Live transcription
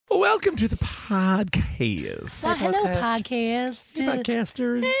welcome to the podcast. Well, hello, podcast.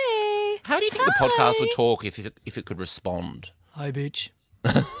 Podcasters. Hey. How do you think the podcast would talk if it could respond? Hi, bitch.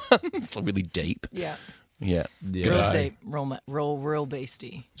 It's really deep. Yeah. Yeah. Real deep. Real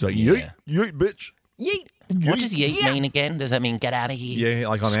beastie. It's like, Yeah. yeet, bitch. Yeet. What does yeet mean again? Does that mean get out of here? Yeah,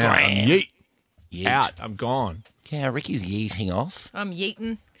 like I'm out. Scram. I'm yeet. Yeet. Out. I'm gone. Yeah, Ricky's yeeting off. I'm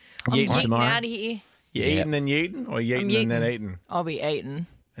yeeting. Yeeting tomorrow. out of here. You Yeah. eating then yeeting, or yeeting and then eating, I'll be eating.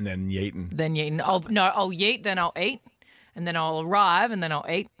 and then yeeting, Then yeeting. I'll yeet, then I'll eat. And then I'll arrive, and then I'll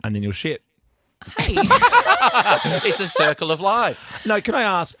eat. and then you'll shit. Hey. It's a circle of life. No, can I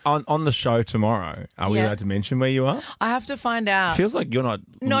ask on the show tomorrow? Are we Yeah. allowed to mention where you are? I have to find out. Feels like you're not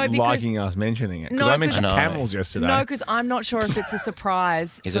No, because- liking us mentioning it because No, I mentioned 'cause- I know. camels yesterday. No, because I'm not sure if it's a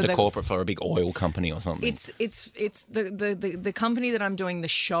surprise. Is for it a the- corporate for a big oil company or something? It's the company that I'm doing the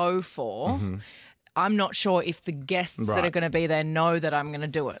show for. Mm-hmm. I'm not sure if the guests that Right. are going to be there know that I'm going to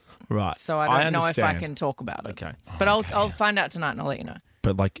do it. Right. So I don't know if I understand. can talk about it. Okay. But I'll find out tonight and I'll let you know.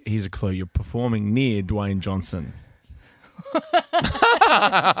 But like, here's a clue: you're performing near Dwayne Johnson.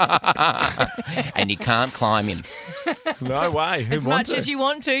 And you can't climb him. No way. Who As wants much it? as you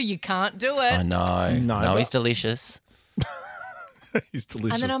want to, you can't do it. I know. No, No, but- he's delicious. He's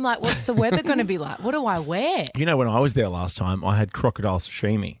delicious. And then I'm like, what's the weather going to be like? What do I wear? You know, when I was there last time, I had crocodile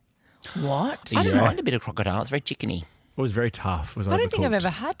sashimi. What? I don't Yeah. mind a bit of crocodile. It's very chickeny. It was very tough. It was I don't think I've overcooked. ever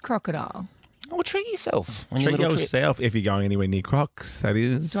had crocodile. Oh, treat yourself on your Treat little trip. yourself if you're going anywhere near Crocs, that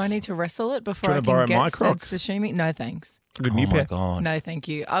is. Do I need to wrestle it before Do you I wanna can borrow get my said Crocs? sashimi? No, thanks. Good Oh new my pair. god! No, thank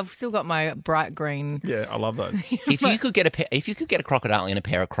you. I've still got my bright green. Yeah, I love those. If you could get a crocodile in a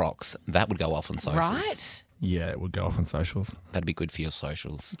pair of Crocs, that would go off on socials. Right? Yeah, it would go off on socials. That'd be good for your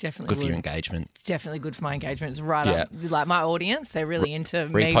socials. Definitely good for your would. engagement. Definitely good for my engagement. It's right Yeah. up. Like my audience, they're really into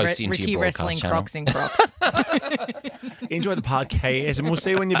me, repost into Ricky your wrestling broadcast Crocs in Crocs. Enjoy the podcast, and we'll see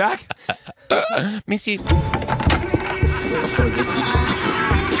you when you're back. Miss you.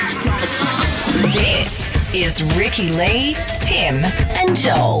 This is Ricky Lee, Tim, and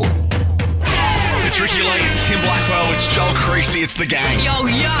Joel. It's Ricky Lee, it's Tim Blackwell, it's Joel Creasy, it's the gang. Yo,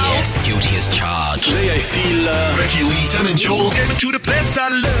 yo. Yes, guilty as charged. Today I feel Ricky Lee, Tim and Joel, take me to the place I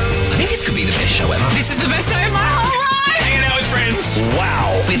love. I think this could be the best show ever. This is the best day of my whole life. Hanging out with friends.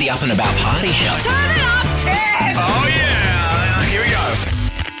 Wow. We're the up and about party show. Turn it up, Tim. Oh yeah, here we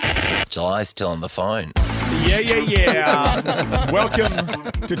go. July's still on the phone. Yeah. Welcome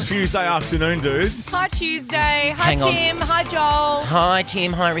to Tuesday afternoon, dudes. Hi, Tuesday. Hi, Hang on. Tim. Hi, Joel. Hi,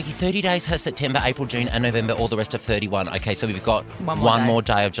 Tim. Hi, Ricky. 30 days has September, April, June, and November, all the rest of 31. Okay, so we've got One more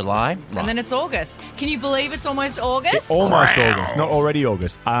day. day of July. Right. And then it's August. Can you believe it's almost August? Almost August, not already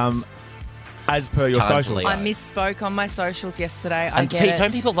August. As per your Time socials. flees. I misspoke on my socials yesterday. I And get it.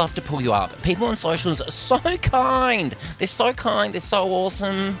 don't people love to pull you up? People on socials are so kind. They're so kind. They're so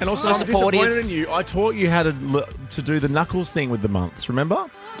awesome. And also, so I'm supportive. disappointed in you. I taught you how to do the knuckles thing with the months, remember?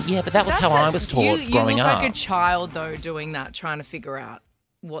 Yeah, but that was how I was taught you growing look up. like a child, though, doing that, trying to figure out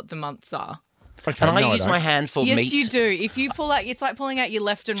what the months are. Okay, And I no, use don't. my hand for Yes, meat. you do. If you pull out, it's like pulling out your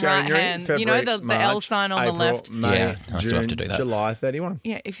left and January, right hand. You know February, the L March, sign on April, the left. May, Yeah, I still have to June, do that. July 31.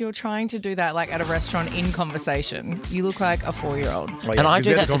 Yeah, if you're trying to do that like at a restaurant in conversation, you look like a 4-year-old. Oh, And I 'cause do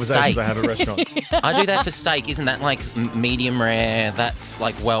they're that the for conversations steak. I have at restaurants. I do that for steak. Isn't that like medium rare? That's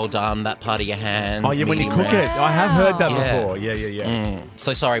like well done, that part of your hand. Oh, yeah, when you medium cook rare. it. I have heard that Yeah. before. Yeah.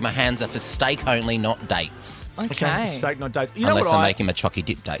 So sorry, my hands are for steak only, not dates. Okay. Steak, not dates. You know Unless what I'm making my chocky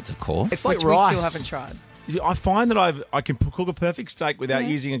dip dates, of course. It's like Which rice. we still haven't tried. I find that I can cook a perfect steak without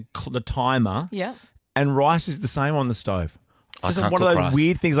using the timer. Yeah. And rice is the same on the stove. I Just can't one of cook those rice.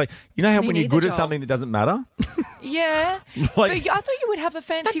 weird things like, you know how Me when you're neither, good at Joel. something that doesn't matter? Yeah. Like- but I thought you would have a that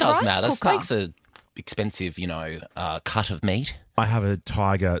fancy does rice matter. cooker. Steak's a expensive, cut of meat. I have a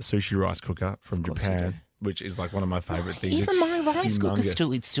Tiger sushi rice cooker from you Japan, which is like one of my favourite things. Even It's my rice cooker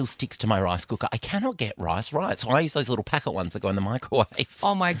humongous. still sticks to my rice cooker. I cannot get rice right, so I use those little packet ones that go in the microwave.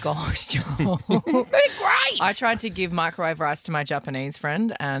 Oh my gosh, Joel. They're great. I tried to give microwave rice to my Japanese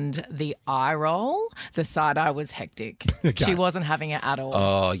friend, and the eye roll, the side eye was hectic. Okay. She wasn't having it at all.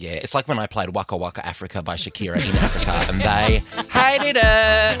 Oh, yeah. It's like when I played Waka Waka Africa by Shakira in Africa, and they hated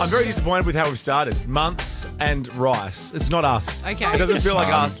it. I'm very disappointed with how we've started. Months and rice. It's not us. Okay. It doesn't feel like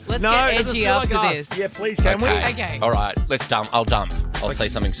fun. us. Let's no, get it doesn't edgy feel like after us. this. Yeah, please, can we? Okay. All right, let's dump. I'll dump. I'll say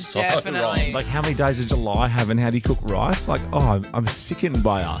something so Definitely. wrong. Like, how many days of July have and how do you cook rice? Like, I'm sickened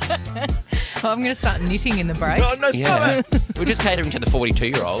by us. Well, I'm going to start knitting in the break. No, stop Yeah. it. We're just catering to the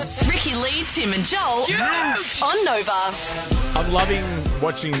 42-year-olds. Ricky Lee, Tim, and Joel on Nova. I'm loving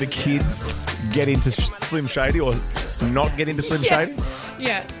watching the kids get into Slim Shady or not get into Slim Shady.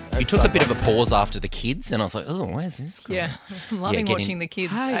 Yeah. You took a bit of a pause after the kids, and I was like, oh, where's this going? Yeah. I'm loving getting- watching the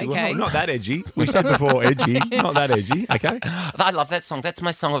kids. Hey, okay. well, not that edgy. We said before edgy. Not that edgy. Okay. I love that song. That's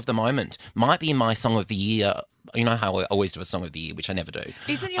my song of the moment. Might be my song of the year. You know how I always do a song of the year, which I never do.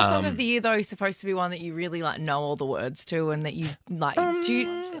 Isn't your song of the year though supposed to be one that you really like know all the words to and that you like? Do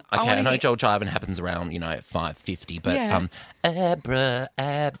you? Okay, I know Joel Jivin happens around 5:50, but Yeah.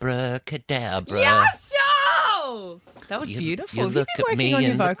 abracadabra. Yes, Joel! That was beautiful. You Have you look been at me working on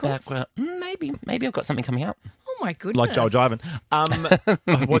your in the vocals? background. Maybe I've got something coming up. Oh my goodness! Like Joel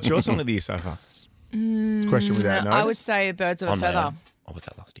Jivin. What's your song of the year so far? Question without notice. I would say Birds of a Oh, no. Feather. Or was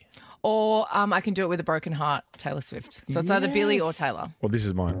that last year? Or I Can Do It With a Broken Heart, Taylor Swift. So it's either Billy or Taylor. Well, this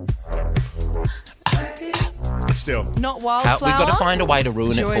is mine. Still. Not Wildflower. We've got to find a way to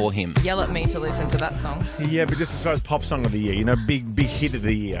ruin You it for always him. Yell at me to listen to that song. Yeah, but just as far as pop song of the year, big hit of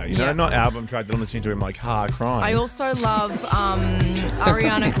the year. Yeah. Not album track that I'm listening to in my car crying. I also love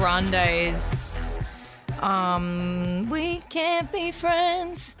Ariana Grande's We Can't Be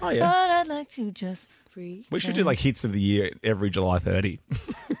Friends, Oh, yeah. but I'd like to just free. We should do like hits of the year every July 30.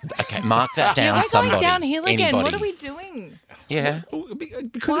 Okay, mark that down, We're somebody. going downhill again. Anybody. What are we doing? Yeah.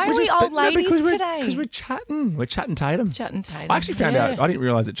 Because Why we're are we old ladies because today? Because we're chatting. We're chatting Tatum. Chatting Tatum. I actually found out. I didn't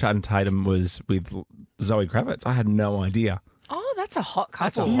realise that Chatting Tatum was with Zoe Kravitz. I had no idea. Oh, that's a hot couple.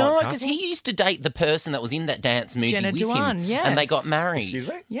 That's a hot No, couple. because he used to date the person that was in that dance movie Jenna with Dewan, him. yes. And they got married. Excuse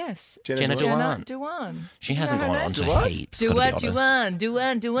me? Yes. Jenna Dewan. Dewan. She You know hasn't her gone name? on to Dewan? heaps, Do gotta be what you honest. want. Do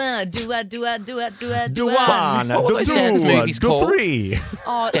what, do what, do what, do what, do what, do what, do Duan. What were those dance movies called? Three.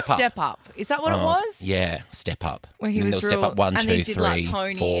 Oh, Step Up. Is that what it was? Yeah, Step Up. Where he And was there real, Step Up 1, and 2, he did like 3,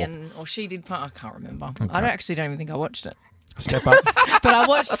 Pony 4. or she did Pony. I can't remember. I don't even think I watched it. Step Up. But I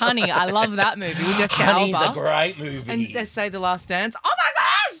watched Honey. I love that movie with Jessica Honey's Alba. a great movie. And Say the Last Dance. Oh my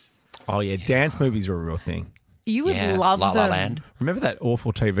gosh! Oh, yeah. Dance movies are a real thing. You would Yeah, love La them. La Land. Remember that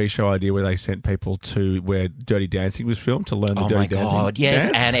awful TV show idea where they sent people to where Dirty Dancing was filmed to learn the Oh Dirty my Dancing? God, yes,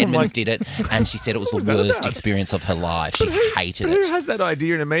 dance? Anne I'm Edmonds like, did it, and she said it was the was that worst about? experience of her life. She hated Who it. has that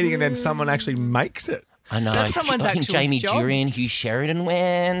idea in a meeting and then someone actually makes it? I know. That's someone's I think actual Jamie job. Dury and Hugh Sheridan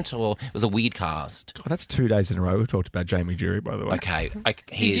went, or it was a weird cast. God, that's 2 days in a row we've talked about Jamie Dury, by the way. Okay,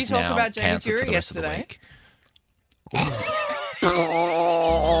 he you is talk now about Jamie cancelled for Dury the rest of the yesterday? week.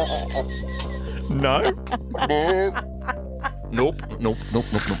 No? Nope.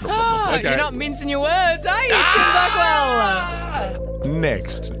 Oh, Okay. You're not mincing your words, are you, Tim Blackwell?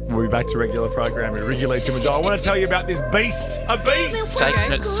 Next, we'll be back to regular programming. Ricky Lee, Tim and Joel. I want to tell you about this beast. A beast!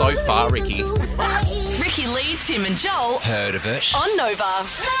 Taking it so far, Ricky. Ricky Lee, Tim and Joel Heard of it? on Nova.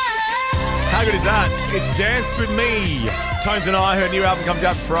 How good is that? It's Dance With Me. Tones and I, her new album comes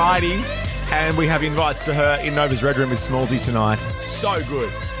out Friday, and we have invites to her in Nova's Red Room with Smallsy tonight. So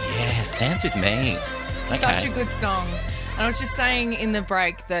good. Yes, Dance With Me. Okay. Such a good song. And I was just saying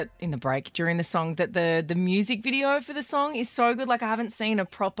during the song that the music video for the song is so good. Like I haven't seen a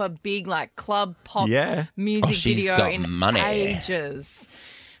proper big like club pop music Oh, she's video got in money. ages.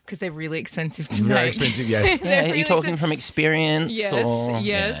 Because they're really expensive to Very make. expensive, yes. They're Yeah, are you really talking from experience? Yes, or?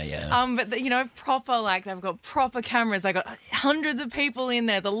 yes. Yeah. But proper, like they've got proper cameras. They got hundreds of people in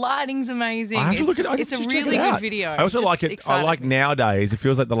there. The lighting's amazing. I have to look at it. It's a Check really it good out. video. I also Just like it. I excited like me. nowadays. It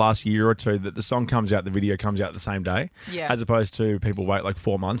feels like the last year or two that the song comes out, the video comes out the same day. Yeah. As opposed to people wait like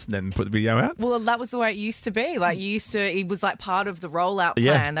 4 months and then put the video out. Well, that was the way it used to be. Like it was like part of the rollout plan.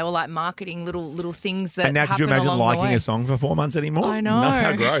 Yeah. They were like marketing little things that And now, could you happen imagine along the liking way. a song for 4 months anymore? I know. No,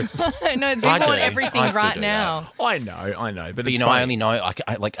 how gross. I know. They I want do. everything I still right do now. I know. But But it's I funny. only know I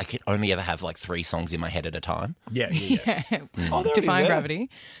can only ever have like 3 songs in my head at a time. Yeah. Oh, there it Defying is there. Gravity.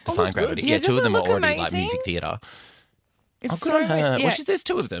 Defying Gravity. Yeah, 2 doesn't of it them are look already like amazing? music theatre. It's Good on her. yeah. Well, there's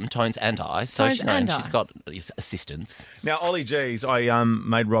 2 of them, Tones and I. So Tones and she's I. got assistants. Now, Ollie G's, I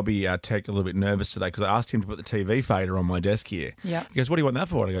made Robbie Tech a little bit nervous today because I asked him to put the TV fader on my desk here. Yeah. He goes, "What do you want that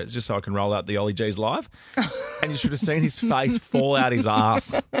for?" And I go, "It's just so I can roll out the Ollie G's live." And you should have seen his face fall out his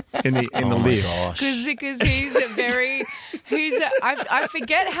ass in the Oh lid. gosh. Because he's I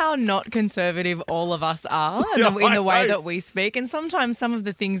forget how not conservative all of us are in the I way know. that we speak, and sometimes some of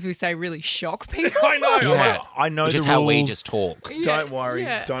the things we say really shock people. I know. Yeah. I know Which the is how we rules. just talk. Don't worry,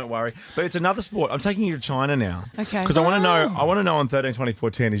 yeah. don't worry. But it's another sport. I'm taking you to China now. Okay. Because I want to know. I want to know on 13,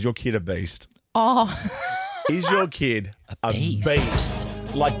 24, 10, is your kid a beast? Oh, Is your kid a beast? beast?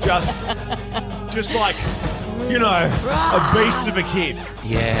 Like just like, a beast of a kid.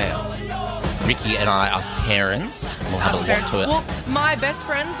 Yeah. Ricky and I, us parents, will have a look to it. well, my best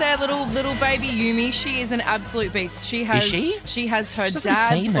friend's their little baby Yumi. She is an absolute beast. She has she? She has her She doesn't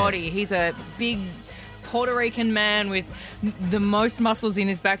dad's seem it. body. He's a big Puerto Rican man with the most muscles in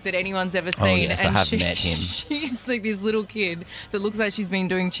his back that anyone's ever seen. Yes, I have met him. She's like this little kid that looks like she's been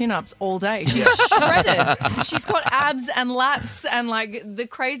doing chin-ups all day. She's shredded. She's got abs and lats and like the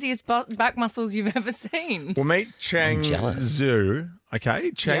craziest back muscles you've ever seen. We'll meet Chang Zhu.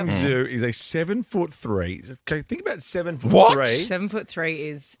 Okay, Chang Zhu is a 7'3". Okay, think about 7'3". What? 7'3"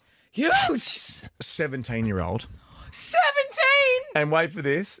 is huge. 17-year-old. 17. And wait for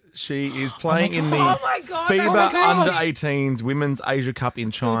this. She is playing in the FIBA Under-18s Women's Asia Cup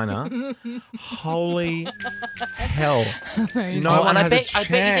in China. Holy hell. No one and has I a bet chance.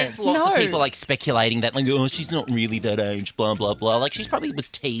 there's lots of people like speculating that, like, oh, she's not really that age, blah, blah, blah. Like, she probably was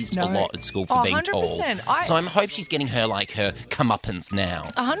teased a lot at school for being tall. 100%. So I hope she's getting her comeuppance now.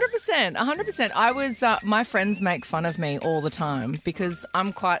 100%. 100%. I was, my friends make fun of me all the time because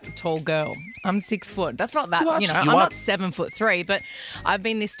I'm quite a tall girl. I'm 6 foot. That's not that, I'm not 7'3", but I've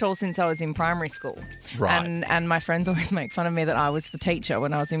been this tall since I was in primary school. Right. And my friends always make fun of me that I was the teacher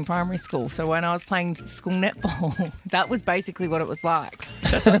when I was in primary school. So when I was playing school netball, that was basically what it was like.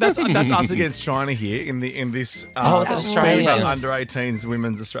 That's us against China here in this Australia Under-18s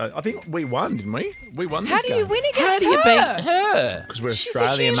Women's Australia. I think we won, didn't we? We won this How do you game. win against How do you beat her? Because we're She's a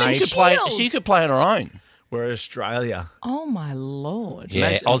Australian, human mate. shield. She could play on her own. We're Australia. Oh, my Lord.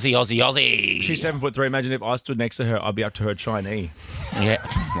 Yeah, Aussie. She's 7'3". Imagine if I stood next to her, I'd be up to her Chinese. Yeah.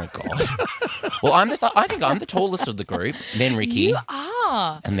 Oh my God. Well, I think I'm the tallest of the group. Then Ricky. You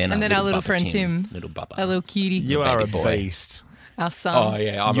are. And then our little Bubba friend Tim. Little Bubba. Our little cutie. You are a baby boy. beast. Our son. Oh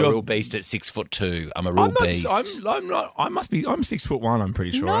yeah, I'm a real beast at 6'2". I'm a real beast. I'm not. I'm 6'1". I'm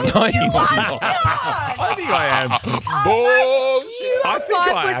pretty sure. No, No, you you're are. not. I think I am. You I are think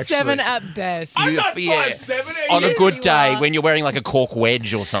I 5'7" actually- at best. I'm not Yeah. 5'7". On a good day are. when you're wearing like a cork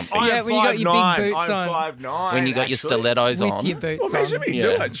wedge or something. I Yeah, am when you got your big 5'9". boots I'm on. 5'9". When you got your actually. stilettos With on. your boots Well, imagine on. me do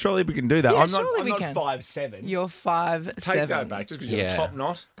Yeah. it. Surely we can do that. Yeah, I'm not. surely I'm we not can. 5'7". You're 5'7". Take that back, just because you're Yeah. a top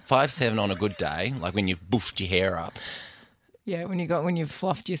knot. 5'7" on a good day, like when you've boofed your hair up. Yeah, when you've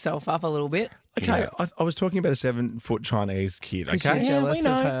fluffed yourself up a little bit. Okay, I was talking about a 7-foot Chinese kid. Okay, You're jealous of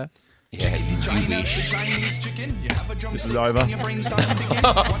her. Yeah, you wish. this is over. Well,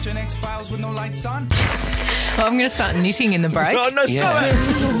 I'm going to start knitting in the break. Oh no, stop it!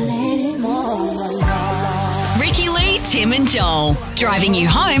 Ricky Lee, Tim and Joel. Driving you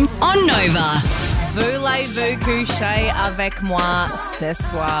home on Nova. Voulez-vous coucher avec moi ce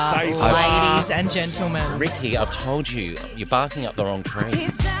soir, Say so. ladies and gentlemen? Ricky, I've told you, you're barking up the wrong tree.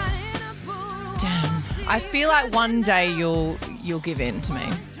 Damn. I feel like one day you'll give in to me.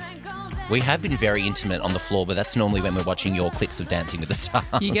 We have been very intimate on the floor, but that's normally when we're watching your clips of Dancing with the Stars.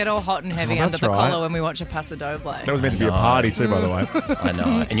 You get all hot and heavy Oh, under that's the right. collar when we watch a Paso Doble. That was meant to be a party too, by the way. I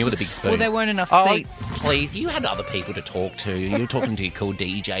know, and you were the big spoon. Well, there weren't enough seats. Please, you had other people to talk to. You were talking to your cool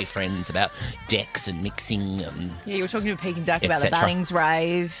DJ friends about decks and mixing and... Yeah, you were talking to Peak and Duck about the cetera. Bunnings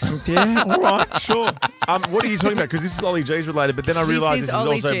rave. Yeah, all right, sure. What are you talking about? Because this is Ollie G's related, but then I realised is this is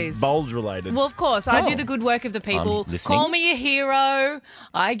Ollie also G's. bulge related. Well, of course, I do the good work of the people. listening. Call me a hero.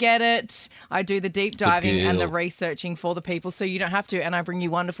 I get it. I do the deep diving and the girl. researching for the people so you don't have to. And I bring you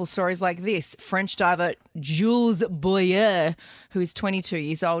wonderful stories like this. French diver Jules Boyer, who is 22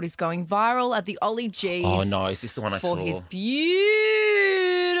 years old, is going viral at the Ollie G's Oh, no, is this the one I for saw? his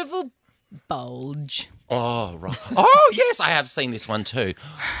beautiful bulge. Oh, right. Oh, yes, I have seen this one too.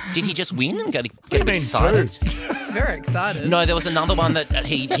 Did he just win and get a bit excited? It's very excited. No, there was another one that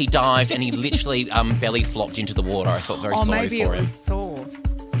he dived and he literally belly flopped into the water. I felt very sorry maybe for it him. was sore.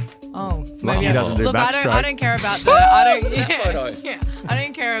 Oh, Lucky he doesn't do Look, I backstroke. don't care about the. I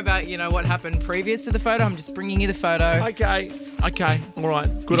don't care about what happened previous to the photo. I'm just bringing you the photo. Okay, all right.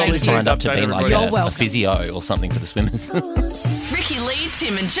 Good Should Ollie have signed G's up to update, be like everybody. You're a welcome. physio or something for the swimmers. Ricky Lee,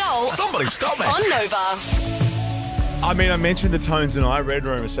 Tim and Joel Somebody stop me. on Nova. I mean, I mentioned the Tones and I Red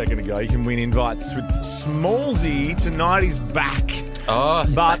Room a second ago. You can win invites with Smallsy. Tonight he's back. Oh,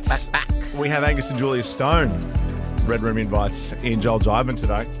 But back. we have Angus and Julia Stone. Red Room invites in Joel Jivin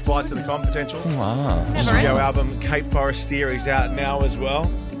today. Flights to the Com potential. Wow. Never Studio ends. album Cape Forestier is out now as well.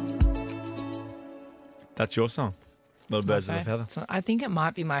 That's your song. Little Birds of a Feather. So I think it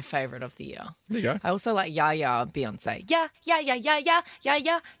might be my favourite of the year. There you go. I also like Ya Ya Beyonce. Yeah, yeah, yeah, yeah, yeah, yeah,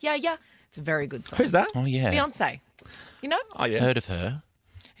 yeah, yeah, yeah. It's a very good song. Who's that? Oh, yeah. Beyonce. You know? Oh, yeah. Heard of her.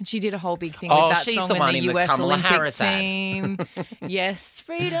 And she did a whole big thing Oh, with that she's song the one and in the the US Kamala Olympic Harris ad. team. Yes,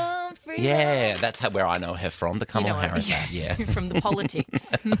 freedom, freedom. Yeah, that's where I know her from, the Kamala what- Harris ad, yeah. From the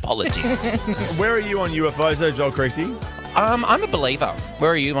politics. Politics. Where are you on UFOs though, Joel Creasy? I'm a believer.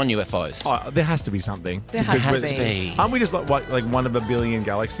 Where are you on UFOs? Oh, there has to be something. There has Has to be. Aren't we just like one of a billion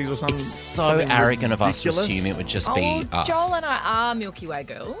galaxies or something? It's so Something arrogant of us to ridiculous? assume it would just be us. Joel and I are Milky Way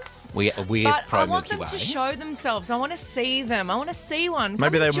girls. We're But pro I want Milky them Way. to show themselves. I want to see them. I want to see one.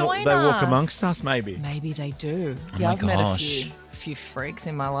 Maybe Come they and join walk us. amongst us. Maybe. Maybe they do. Oh Yeah, my I've met a gosh. few freaks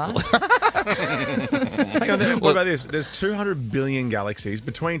in my life. Hang on. What about this? There's 200 billion galaxies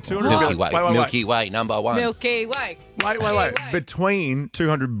between 200 Milky billion. Way. Wait. Milky Way, number one. Milky Way. Wait. Between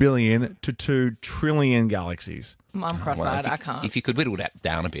 200 billion to 2 trillion galaxies. I'm cross-eyed. I can't. If you could whittle that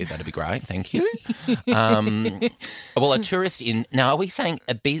down a bit, that'd be great. Thank you. Well, a tourist in... Now, are we saying...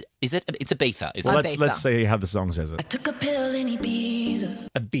 Is it? It's Ibiza, isn't Well, it? let's see how the song says it. Took a pill in Ibiza.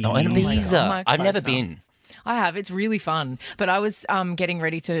 Ibiza. Oh, in Ibiza. my I've never close been. I have. It's really fun. But I was getting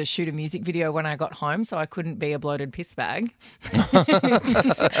ready to shoot a music video when I got home, so I couldn't be a bloated piss bag.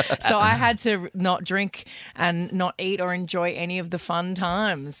 So I had to not drink and not eat or enjoy any of the fun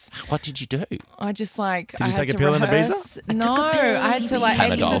times. What did you do? I just like... you I had take a to pill in rehearse. Ibiza? No, I had to like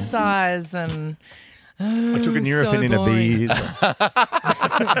Panadol. exercise and... I took a Nurofen in boring.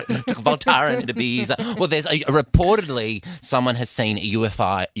 Ibiza. Took Voltaren in Ibiza. Well, there's reportedly someone has seen a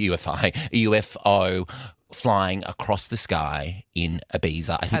UFO flying across the sky in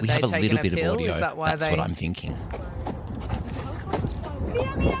Ibiza. I think Had we they have a taken little a bit pill? of audio. Is that why That's they- what I'm thinking.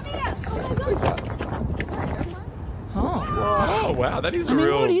 Oh. Oh wow, that is I a mean,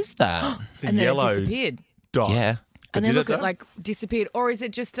 real. what is that? It's a And then yellow it disappeared. dot. Yeah. And Did then it look, it though? like disappeared. Or is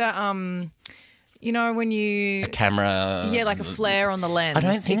it just a you know when you Camera. yeah, like a flare on the lens? I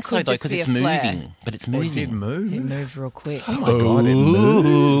don't think It so, could though, just because be it's a flare. moving. But it's Oh, it did moving. move. It moved real quick. Oh my god, it moved.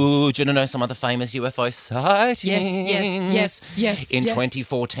 Ooh, do you want to know some other famous UFO sightings? Yes. In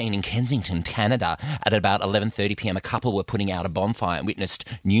 2014 in Kensington, Canada, at about 11:30 p.m, a couple were putting out a bonfire and witnessed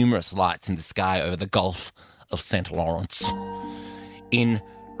numerous lights in the sky over the Gulf of St. Lawrence. In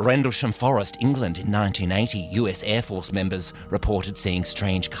Rendlesham Forest, England, in 1980, US Air Force members reported seeing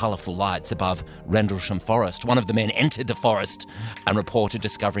strange, colourful lights above Rendlesham Forest. One of the men entered the forest and reported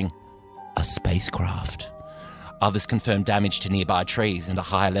discovering a spacecraft. Others confirmed damage to nearby trees and a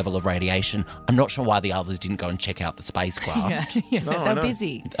higher level of radiation. I'm not sure why the others didn't go and check out the spacecraft. Yeah, No, I they're know.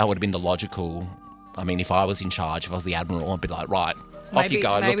 busy. That would have been the logical... I mean, if I was in charge, if I was the Admiral, I'd be like, right, off you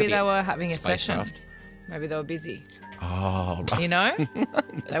go. Look Maybe at they the were having a session. spacecraft. Maybe they were busy. Oh, right. You know, they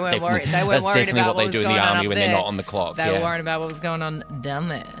weren't Definitely- worried. They weren't that's worried definitely about what they was do in going the on army up when there. they're not on the clock. They yeah. were worried about what was going on down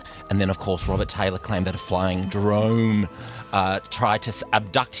there. And then, of course, Robert Taylor claimed that a flying drone tried to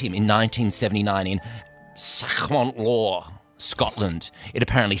abduct him in 1979 in Sacramento, Scotland. It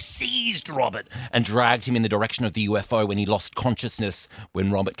apparently seized Robert and dragged him in the direction of the UFO. When he lost consciousness,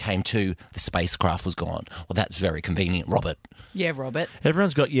 when Robert came to, the spacecraft was gone. Well, that's very convenient, Robert. Yeah, Robert.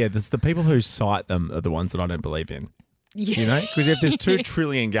 Everyone's got the people who cite them are the ones that I don't believe in. Yeah. You know, because if there's 2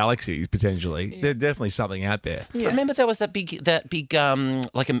 trillion galaxies potentially, there's definitely something out there. Remember there was that big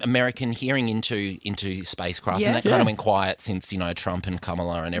like American hearing into spacecraft, and Yes. that kind of went quiet since Trump and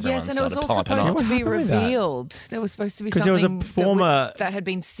Kamala and everyone Yes, and it was started all piping supposed up. to be What happened with that? revealed. There was supposed to be 'Cause something there was a former- that had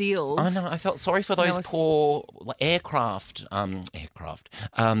been sealed. I know. I felt sorry for And those there was- poor Air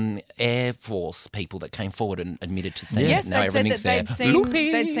Force people that came forward and admitted to seeing Yes, it. Now they said everything's that there.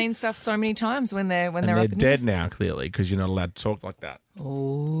 they'd seen stuff so many times when they're And up they're in dead now, clearly, because you're not allowed to talk like that.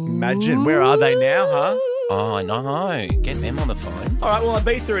 Imagine, where are they now, huh? Oh, I know. Get them on the phone. All right, well,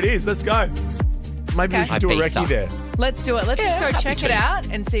 Ibiza it is. Let's go. Maybe we Okay. should do a Ibiza. recce there. Let's do it. Let's just go happy check to. it out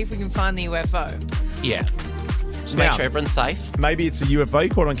and see if we can find the UFO. Yeah. Just make Now- sure everyone's safe. Maybe it's a UFO you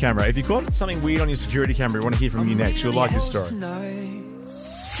caught on camera. If you caught something weird on your security camera, we want to hear from you next. You'll like this story.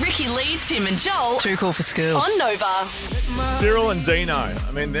 Ricky Lee, Tim and Joel Too cool for school. on Nova. Cyril and Dino.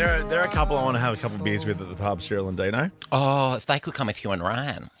 I mean, they're a couple I want to have a couple of beers with at the pub, Cyril and Dino. Oh, if they could come with Hugh and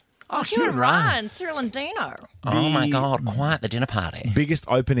Ryan. Oh, Hugh and Ryan, Cyril and Dino. Oh, my God. Quite the dinner party. Biggest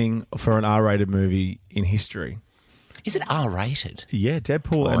opening for an R-rated movie in history. Is it R-rated? Yeah,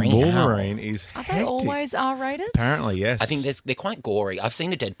 Deadpool and Wow. Wolverine is Are they hectic. always R-rated? Apparently, yes. I think they're quite gory. I've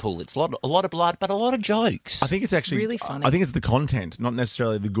seen a Deadpool. It's a lot of blood, but a lot of jokes. I think it's actually really funny. I think it's the content, not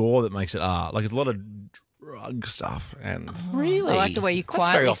necessarily the gore, that makes it R. Like, it's a lot of drug stuff and really. I like the way you That's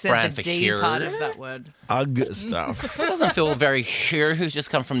very quietly off-brand said for the D Hugh. part of that word. ugh stuff. That doesn't feel very Hugh, who's just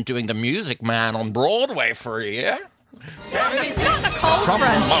come from doing The Music Man on Broadway for a year. Cold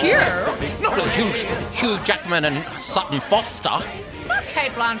front Hugh. Not really Hugh Jackman and Sutton Foster. Not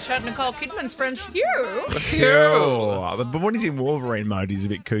Kate Blanchett and Nicole Kidman's friend Hugh. But when he's in Wolverine mode, he's a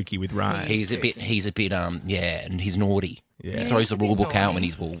bit kooky with Ray. He's a bit, and he's naughty. Yeah. He throws the rule book out when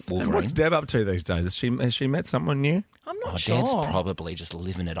he's And Wolverine. what's Deb up to these days? Has she met someone new? I'm not sure. Deb's probably just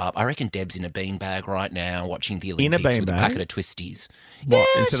living it up. I reckon Deb's in a beanbag right now watching the Olympics In a with a beanbag? packet of twisties. What, Yeah,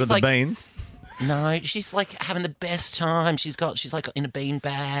 instead she's of the like- beans? No, she's like having the best time. She's like in a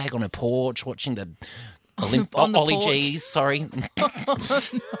beanbag on her porch watching the on the Ollie porch. G's. Sorry,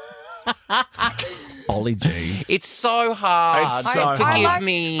 Ollie G's. it's so hard. It's so hard. Forgive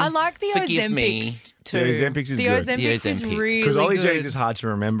me. I like the Forgive me. Ozempics too. The Ozempics is the good. Ozempics The is Ozempics. really Because Ollie good. G's is hard to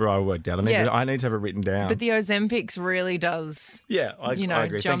remember, I worked out. I need to have it written down. But the Ozempics really does, yeah, I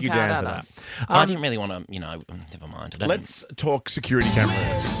agree. jump Thank you, out Dan, at for that. us. I didn't really want to, never mind. I don't- Let's talk security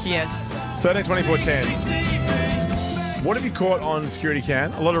cameras. Yes. 13, 24, 10. What have you caught on security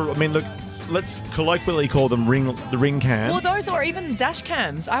cam? Look, let's colloquially call them the ring cam. Well, those or even dash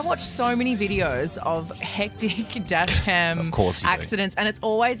cams. I watch so many videos of hectic dash cam Of course you do. accidents, and it's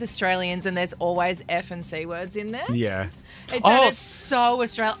always Australians, and there's always F and C words in there. Yeah. It's so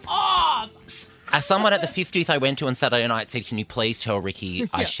Australian. Oh, As someone at the 50th I went to on Saturday night said, can you please tell Ricky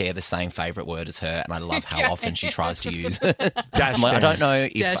I share the same favourite word as her, and I love how often she tries to use it. Dash I'm like, I cam. don't know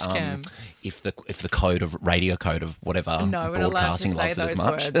Dash cam. if the code of radio code of whatever no, we're not allowed to broadcasting say loves it those as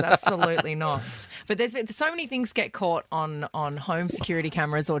much. words. Absolutely not. But there's so many things get caught on home security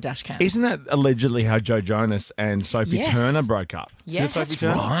cameras or dash cams. Isn't that allegedly how Joe Jonas and Sophie Yes. Turner broke up? Yes. Is it Sophie That's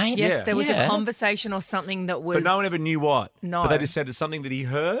Turner? right. Yes, Yeah. there was Yeah. a conversation or something that was. But no one ever knew what. No. But they just said it's something that he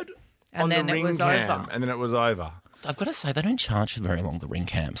heard And on then the it ring was cam, over. and then it was over. I've got to say, they don't charge for very long, the ring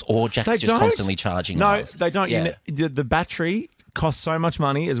cams. Or Jack's They just don't. constantly charging No, us. they don't. Yeah. The battery costs so much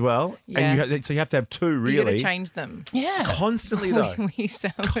money as well, and so you have to have two You got really. to change them. Yeah. Constantly though. We used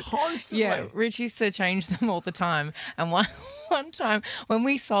to, Constantly. yeah, Rich used to change them all the time. And one time when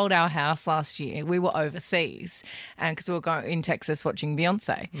we sold our house last year, we were overseas, and because we were going in Texas watching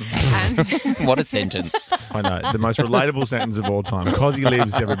Beyonce, and What a sentence. I know, the most relatable sentence of all time. Cosy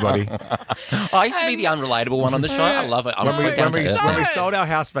lives, everybody. I used to be the unrelatable one on the show. I love it. I'm so down to earth. When we sold our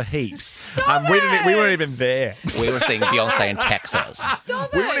house for heaps, we weren't even there. We were seeing Beyonce in Texas.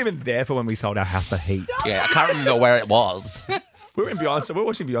 We weren't even there for when we sold our house for heaps. Yeah, I can't remember where it was. We were in Beyonce. We were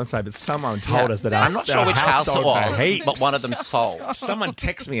watching Beyonce, but someone told us that I'm not sure which house it sold was, for heaps. but one of them sold. Someone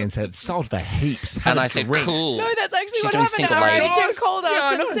texted me and said, sold for heaps. Have And a I said, drink. cool. no, that's actually She's what doing happened. single Our ladies. agent called us Yeah,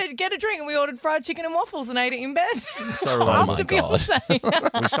 I and know. said, "Get a drink," and we ordered fried chicken and waffles and ate it in bed. So Oh my After God.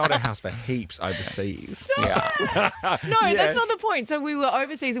 Beyonce. We sold our house for heaps overseas. Yeah. No, Yes. that's not the point. So we were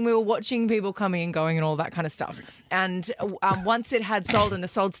overseas and we were watching people coming and going and all that kind of stuff. And once it had sold and the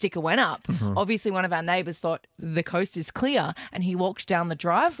sold sticker went up, obviously one of our neighbours thought the coast is clear, and he walked down the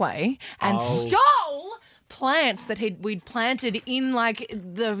driveway and stole plants that we'd planted in like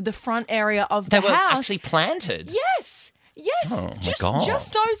the front area of They the were house. actually planted. Yes. Oh, my just God.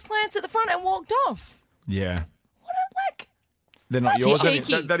 just those plants at the front and walked off. Yeah. What a like. They're not That's yours.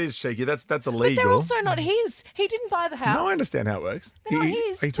 cheeky. That is cheeky. That's But illegal. they're also not his. He didn't buy the house. No, I understand how it works. They're not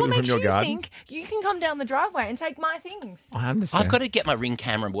his. He took what them from makes your you garden. think you can come down the driveway and take my things? I understand. I've got to get my Ring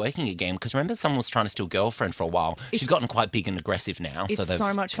camera working again because remember someone was trying to steal girlfriend for a while. She's gotten quite big and aggressive now. It's so they've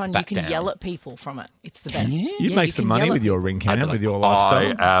so much fun. You backed can down. yell at people from it. It's the Can best. you? You'd Yeah, make you some can money yell with at your ring cam, I'd be with like, your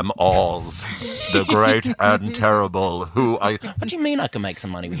lifestyle. am Oz, the great and terrible. What do you mean I can make some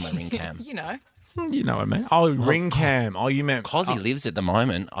money with my Ring cam? You know. You know what I mean? Oh, ring cam. Oh, you meant... Because he lives at the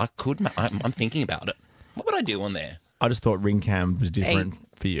moment, I could. I'm thinking about it. What would I do on there? I just thought ring cam was different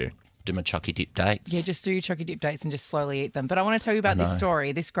for you. Do my chucky dip dates? Yeah, just do your chucky dip dates and just slowly eat them. But I want to tell you about this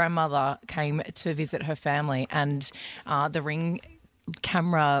story. This grandmother came to visit her family, and the Ring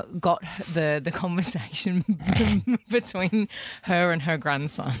camera got the conversation between her and her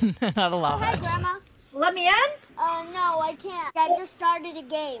grandson. I love Hi, it. Grandma. Let me in? No, I can't. I just started a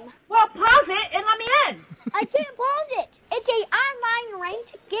game. Well, pause it and let me in. I can't pause it. It's a online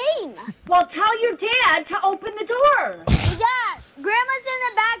ranked game. Well, tell your dad to open the door. Dad, Grandma's in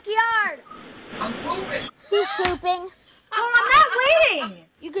the backyard. I'm pooping. He's pooping. Well, I'm not waiting.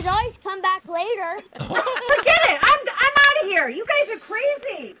 You could always come back later. Forget it. I'm out of here. You guys are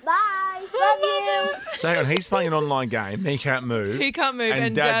crazy. Bye. Love you. So hang on, he's playing an online game. He can't move. He can't move, And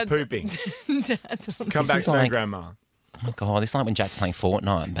and Dad's pooping. Dad's Come back is soon, like- Grandma. Oh my God, it's like when Jack's playing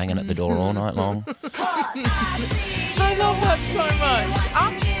Fortnite and banging at the door all night long. I love that so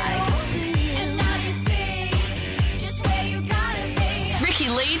much. Ricky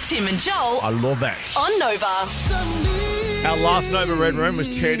Lee, Tim and Joel I love that. on Nova. Our last Nova Red Room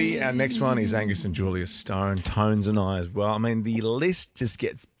was Teddy. Our next one is Angus and Julia Stone, Tones and I as well. I mean, the list just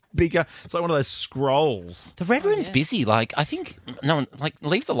gets bigger. It's like one of those scrolls. The red room's busy. Like, I think,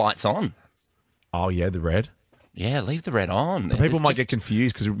 leave the lights on. Oh, yeah, the red. Yeah, leave the red on. People might get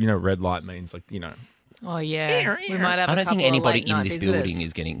confused because, red light means, Oh, yeah. We might have I don't think anybody in this visitors. building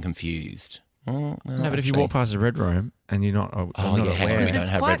is getting confused. Oh, well, no, but if you walk past a red room and you're not, hang on, we don't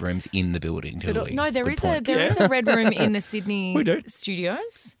have quite- red rooms in the building, do we? No, there is a red room in the Sydney We do.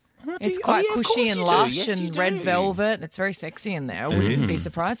 studios. It's quite cushy and lush and red velvet. It's very sexy in there. I wouldn't be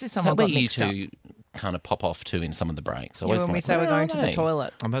surprised if someone got mixed up. You kind of pop off to in some of the breaks. Yeah, when we say we're going to the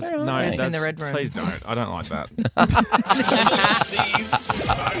toilet. That's in the red room. Please don't. I don't like that.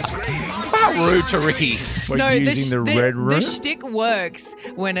 How rude to Ricky. We're using the red room. The shtick works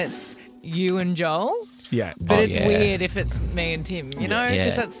when it's you and Joel. Yeah. But it's weird if it's me and Tim, you know? Yeah.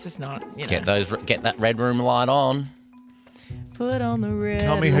 Because that's just not, Get that red room light on. Put on the red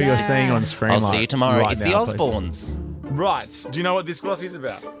Tell me who you're light. seeing on screen. I'll see you tomorrow. Right It's now, the please. Osbournes. Right. Do you know what this gloss is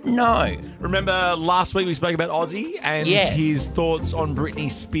about? No. Remember last week we spoke about Ozzy and Yes. his thoughts on Britney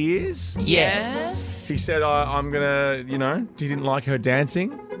Spears? Yes. He said, I'm going to, he didn't like her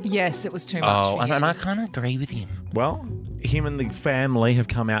dancing. Yes, it was too much Oh, for him. and I can't agree with him. Well, him and the family have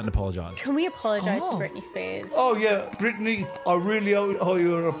come out and apologised. Can we apologise to Britney Spears? Oh, yeah, Brittany, I really owe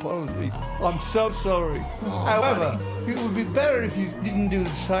you an apology. I'm so sorry. However, it would be better if you didn't do the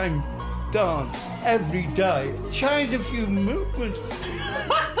same dance every day. Change a few movements.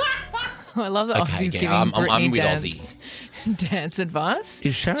 I love that Okay, Ozzy's yeah, giving I'm Britney with dance, dance advice.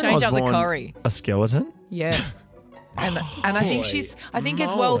 Is Sharon Change up the Osbourne curry. a skeleton? Yeah. And I think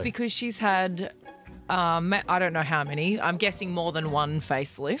as well because she's had I don't know how many. I'm guessing more than one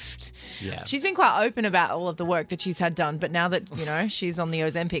facelift. Yeah. She's been quite open about all of the work that she's had done, but now that, she's on the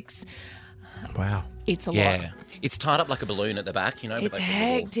Ozempics, Wow. it's a lot. Yeah. It's tied up like a balloon at the back, with It's like a little-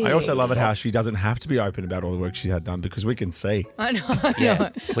 hectic. I also love it how she doesn't have to be open about all the work she's had done because we can see. I know. Yeah.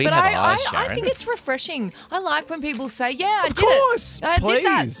 We but have I eyes, I Sharon. think it's refreshing. I like when people say, yeah, I did course, it. I did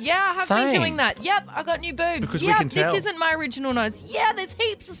that. please. Yeah, I have Same. been doing that. Yep, I got new boobs. Because we yep, can tell. this isn't my original nose. Yeah, there's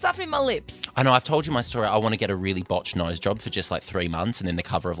heaps of stuff in my lips. I know, I've told you my story. I want to get a really botched nose job for just like 3 months, and then the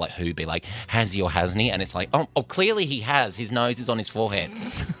cover of like Who be like, has he or hasn't he? And it's like, oh, clearly he has. His nose is on his forehead.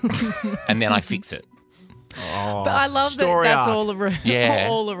 And then I fix it. But I love that story that's arc. all the Yeah.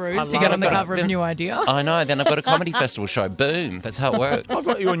 all the routes to love get on the that. cover of Then- New Idea. I know. Then I've got a comedy festival show. Boom. That's how it works. I've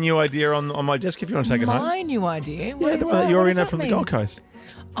got your new idea on my desk if you want to take it home. My New Idea. Yeah, What the is one that that? you're What in does from that the mean? Gold Coast.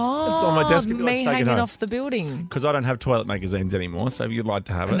 Oh, It's on my desk if you want to me take it hanging home. off the building. Because I don't have toilet magazines anymore, so if you'd like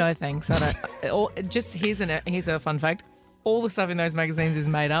to have it. No, thanks. I don't. Just here's a fun fact. All the stuff in those magazines is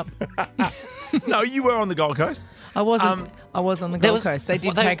made up. No, you were on the Gold Coast. I wasn't. I was on the there Gold was- Coast. They did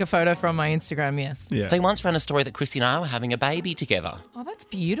well, they- take a photo from my Instagram. Yes. Yeah. They once ran a story that Christy and I were having a baby together. Oh, that's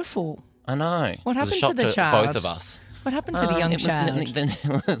beautiful. I know. What It was a happened to shock the child? both of us. What happened to the young it was child?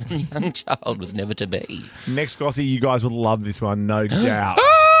 the young child was never to be. Next Glossy, you guys will love this one, no doubt.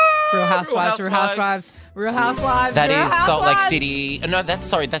 Real Housewives. Real Housewives. Real Housewives. That Real is Salt Lake Housewives. City. No,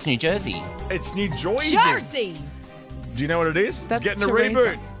 that's New Jersey. It's New Jersey. Jersey. Do you know what it is? That's it's getting a Teresa.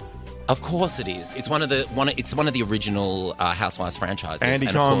 reboot. Of course it is. It's one of the original Housewives franchises. Andy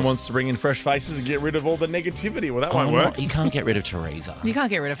and of Cohen course- wants to bring in fresh faces and get rid of all the negativity. Well, that Oh, won't work. You can't get rid of Teresa. You can't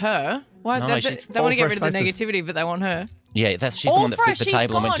get rid of her. Why? No, they she's they want to get all rid of the fresh faces. negativity, but they want her. Yeah, she's the All one that flipped fresh, the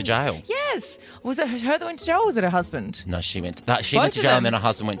table and went to she's jail. gone. Yes. Was it her that went to jail or was it her husband? No, she went Both to of jail them. and then her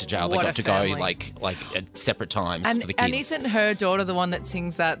husband went to jail. They What got a to go family. like at separate times And, for the kids. and isn't her daughter the one that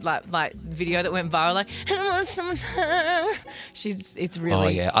sings that like video that went viral? Like, I want some time. It's really. Oh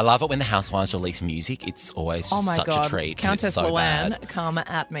yeah, I love it when the Housewives release music. It's always just Oh my such God. a treat. 'Cause Countess it's so Luann, bad. come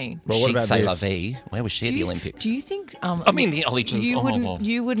at me. But what Chic about C'est La this? Vie. Where was she at the Olympics? Do you think? I mean the Olympics.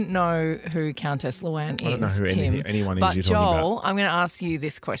 You wouldn't know who Countess Luann is. I don't know who Tim. anyone is but you're talking Joel, about. I'm going to ask you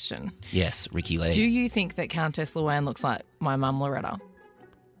this question: Yes, Ricky Lee. do you think that Countess Luann looks like my mum Loretta?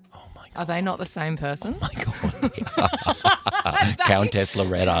 Oh my God. Are they not the same person? My God. Countess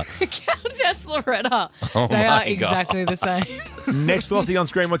Loretta. Countess Loretta. Oh they my are exactly the same. Next Glossy on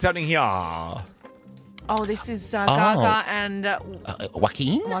screen, what's happening here? Oh, this is Gaga and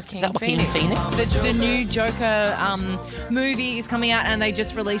Joaquin? Joaquin Is that Joaquin Phoenix? The new Joker movie is coming out, and they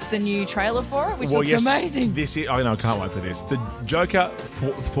just released the new trailer for it, which looks yes, amazing. This is. I know, I can't wait for this. The Joker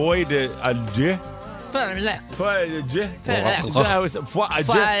Foy de Adieu. Oh,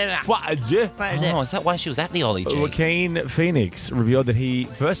 is that why she was at the Ollie G's? Joaquin Phoenix revealed that he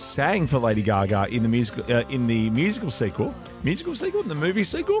first sang for Lady Gaga in the musical sequel. Musical sequel? The movie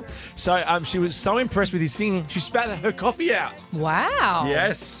sequel? So she was so impressed with his singing, she spat her coffee out. Wow.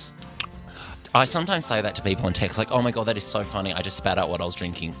 Yes. I sometimes say that to people in text, like, oh my God, that is so funny. I just spat out what I was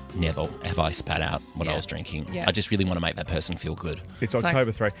drinking. Never have I spat out what I was drinking. Yeah. I just really want to make that person feel good. It's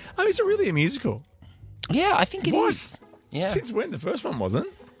October 3. Oh, is it really a musical? Yeah, I think it is. Yeah. Since when? The first one wasn't?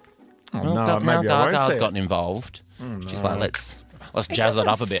 Oh, Well, no, now maybe I won't Gaga's see it. gotten involved. She's like, let's It jazz it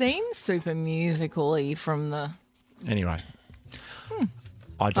up a doesn't bit. seem super musical-y from the... Anyway.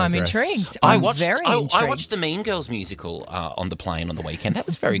 I'm digress. intrigued. I I'm watched very I intrigued. watched the Mean Girls musical on the plane on the weekend. That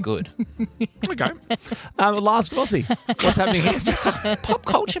was very good. Okay. Last Glossy. What's happening here? Pop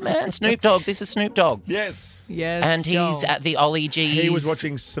culture, man. Snoop Dogg. This is Snoop Dogg. Yes. Yes, And he's Joel. at the Ollie G's. He was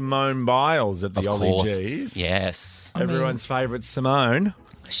watching Simone Biles at the Of Ollie course. G's. Yes. Everyone's favourite Simone.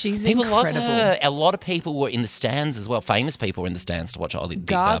 She's People incredible. love her. A lot of people were in the stands as well. Famous people were in the stands to watch Ollie.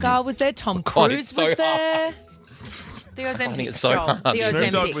 Gaga was there. Tom God, Cruise it's so was there. The finding Ozempic. it so Joel. hard. The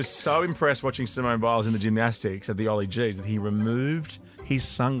Snoop Dogg Ozempic. was so impressed watching Simone Biles in the gymnastics at the Ollie G's that he removed his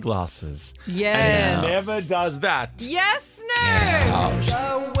sunglasses. Yes. And he never does that. Yes,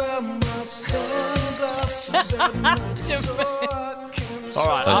 All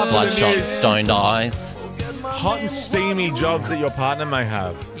right, Those after the bloodshot, news, stoned eyes. hot and steamy jobs that your partner may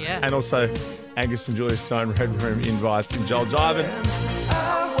have. Yeah. And also Angus and Julia Stone Red Room invites and Joel Jivin.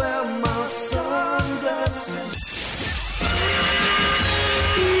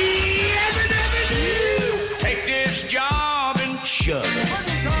 Take this job and shove it.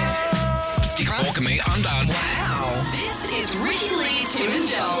 Stick a fork in me, I'm done. This is Ricky Lee, Tim and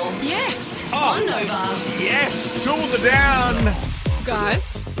Joel. Yes. On Nova. Yes, tools are down.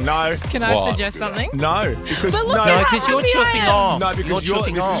 Guys, No. can I What? suggest something? No, because But look no, at No, how because you're happy I chuffing am. off. no, because you're this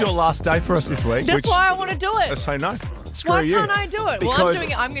chuffing is off. your last day for us this week. That's why I want to do it. So no, screw Why you. can't I do it? Well, I'm Because- doing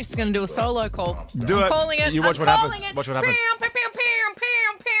it. I'm just going to do a solo call. Do I'm it. calling it. You watch I'm what happens. calling it. Watch what happens.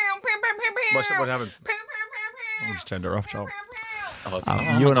 Watch what happens. I just turned her off, Joel. Oh, you my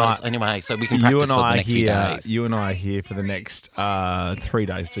and God. I- Anyway, so we can practice You and for the I next few here. days. You and I are here for the next 3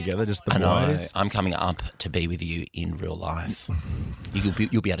 days together. Just the I know. boys. I'm coming up to be with you in real life. You'll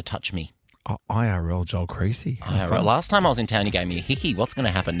be able to touch me. IRL Joel Creasy. Last time I was in town, you gave me a hickey. What's going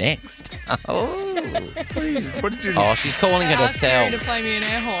to happen next? What did you? Oh, she's calling it Ask Siri to herself. play me an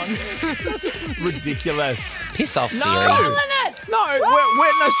air horn. Ridiculous. Piss off, Siri. Calling it. No,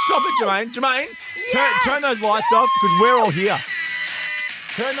 no, stop it, Jermaine. Jermaine, turn those lights off because we're all here.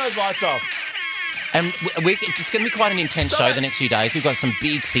 Turn those lights off. And it's going to be quite an intense show the next few days. We've got some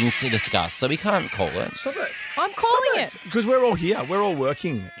big things to discuss, so we can't call it. Stop it. I'm calling it. Because we're all here. We're all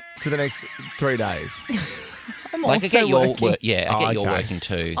working for the next 3 days. I'm Like, I also get your working. work. Yeah, I get you're okay. working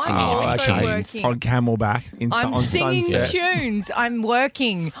too, I'm singing also a few tunes. working. On Camelback, I'm on singing Sunset. tunes. I'm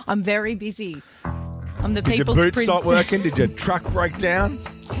working. I'm very busy. I'm the Did your people's boots princess. stop working? Did your truck break down?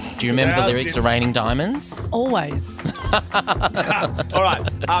 Do you remember the Yeah, lyrics to Raining Diamonds? Always. All right.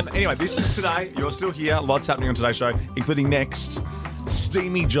 Anyway, this is today. You're still here. Lots happening on today's show, including next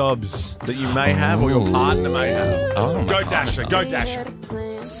steamy jobs that you may have or your partner may have. Oh, my Go God. Dasher. Go Dasher.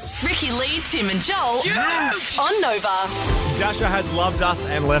 Ricky Lee, Tim and Joel. On Nova. Dasher has loved us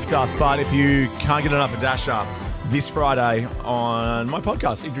and left us, but if you can't get enough of Dasher, this Friday on my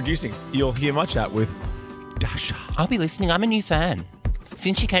podcast, Introducing, you'll hear my chat with Dasher. I'll be listening. I'm a new fan.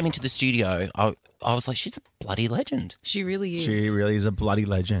 Since she came into the studio, I was like, she's a bloody legend. She really is. She really is a bloody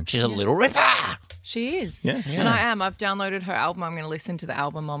legend. She's a little ripper. She is. Yeah, she And is. I am. I've downloaded her album. I'm going to listen to the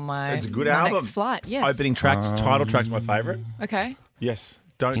album on my, It's a good my album. next flight. Yes. Opening tracks, title track's my favourite. Okay. Yes.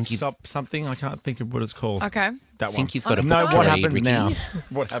 Don't Think you've- stop something. I can't think of what it's called. Okay. That one. Think you've got a No, book to what read, happens Ricky? now?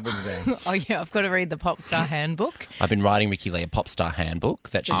 What happens now? Oh, yeah. I've got to read the Pop Star Handbook. I've been writing Ricky Lee a pop star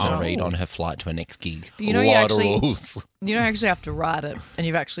handbook that she's going Oh. to read on her flight to her next gig. But you know a you lot actually- of rules. You don't actually have to write it, and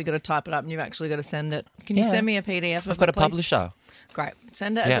you've actually got to type it up, and you've actually got to send it. Can you Yeah. send me a PDF of I've got it, a please? publisher. Great.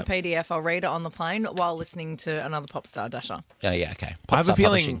 Send it Yeah. as a PDF. I'll read it on the plane while listening to another Pop Star Dasher. Oh, yeah, okay. I have a Popstar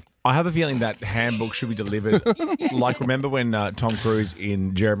feeling. I have a feeling that handbook should be delivered. Like, remember when Tom Cruise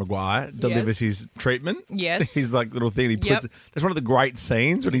in Jerry Maguire delivers his treatment? Yes. His like little thing. He puts. Yep. That's one of the great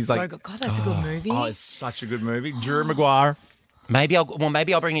scenes when he's So like, good. God, that's a good movie. "Oh, it's such a good movie." Jerry Maguire. Maybe I'll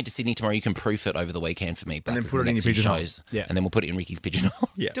bring it to Sydney tomorrow. You can proof it over the weekend for me. And then back put the it in next your few pigeonhole. shows. Yeah. And then we'll put it in Ricky's pigeonhole.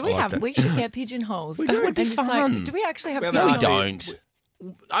 Yeah. do I we like have? that. We should get pigeonholes. We do, it'd be And just fun. do we actually have We have No, we pigeonholes? RT.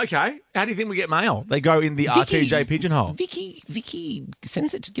 don't. Okay. How do you think we get mail? They go in the Vicky- RTJ pigeonhole. Vicky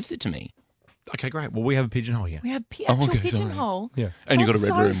gives it to me. Okay, great. Well, we have a pigeonhole here. We have Oh, actual okay, sorry. pigeonhole. Yeah. And you got a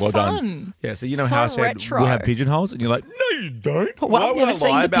That's red so room. Well done. fun. Yeah. So you know So how I said retro. we have pigeonholes, and you're like, no, you don't. Well, Why I've would never I seen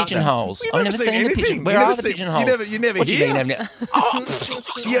lie the about that? pigeonholes. You've I've never never seen the anything. pigeon. You Where never are the seen- pigeonholes? You never What do hear. you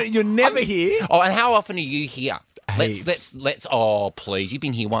mean? You're never here. Oh, and how often are you here? Heaps. Let's. Oh, please! You've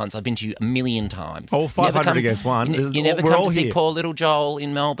been here once. I've been to you a million times. Oh, You never 500 against one. You, There's- you never we're come all to see here. poor little Joel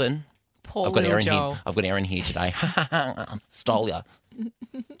in Melbourne. Poor I've got little Erin Joel. here. I've got Erin here today. Stole ya.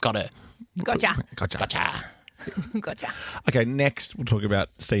 Got her. Gotcha. Gotcha. Gotcha. Okay, next we'll talk about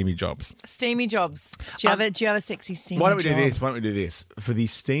steamy jobs. Steamy jobs. Do you have a sexy steamy job? Why don't we do this? For the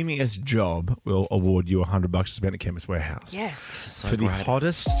steamiest job, we'll award you $100 to spend at Chemist Warehouse. Yes. So For the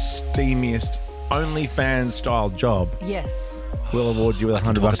hottest, steamiest, OnlyFans style job, Yes. we'll award you with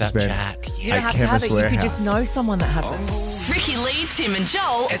 $100 to spend Jack. You don't have to have it. You could just know someone that has it. Ricky Lee, Tim and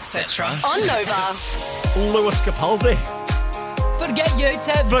Joel, etc. on Nova. Lewis Capaldi. Forget you,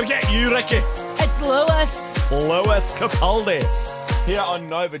 Tim. Forget you, Ricky. It's Lewis. Lewis Capaldi. Here on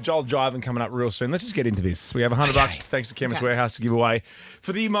Nova, Joel Jivin coming up real soon. Let's just get into this. We have $100 thanks to Chemist Warehouse to give away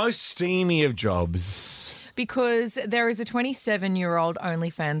for the most steamy of jobs. Because there is a 27-year-old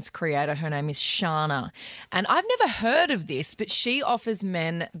OnlyFans creator. Her name is Shana. And I've never heard of this, but she offers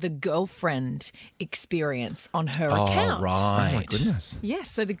men the girlfriend experience on her account. Right. Oh, my goodness. Yes,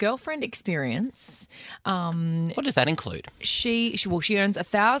 so the girlfriend experience. What does that include? She earns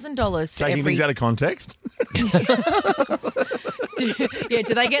 $1,000 for Taking every... things out of context?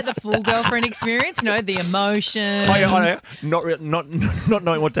 do they get the full girlfriend experience? No, the emotions. Oh, yeah. Not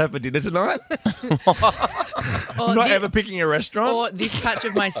knowing what to have for dinner tonight? Not ever picking a restaurant? Or this patch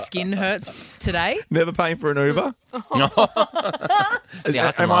of my skin hurts today? Never paying for an Uber? See,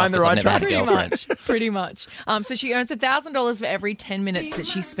 Am I on the right track? Pretty much. So she earns $1,000 for every 10 minutes that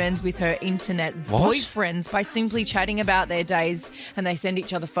she spends with her internet boyfriends by simply chatting about their days, and they send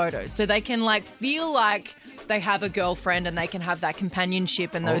each other photos. So they can feel like they have a girlfriend and they can have that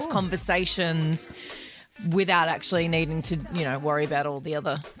companionship and those conversations without actually needing to, worry about all the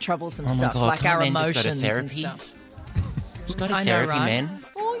other troublesome stuff, God, like our men just emotions go to therapy? and stuff. Just go to I therapy, know, right? man.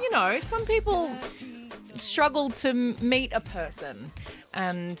 Well, some people struggle to meet a person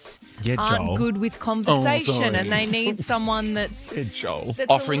and aren't good with conversation, and they need someone that's Joel.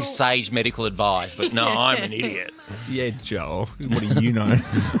 Offering sage medical advice, but no, I'm an idiot. Yeah, Joel. What do you know?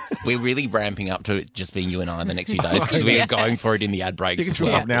 We're really ramping up to it just being you and I in the next few days because we are going for it in the ad breaks. You can shut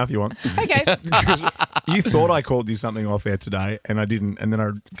up now if you want. Okay. You thought I called you something off air today, and I didn't, and then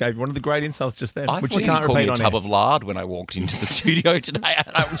I gave one of the great insults just then, I which thought you can't called me repeat a on tub air. of lard when I walked into the studio today,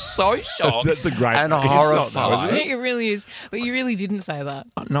 and I was so shocked. That's a great and insult, though, horrified. isn't It really is. But you really didn't say that.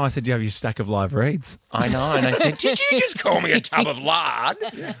 No, I said you have your stack of live reads. I know, and I said, "Did you just call me a tub of lard?"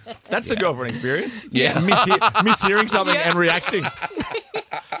 That's the girlfriend experience. Yeah. Mishearing something and reacting.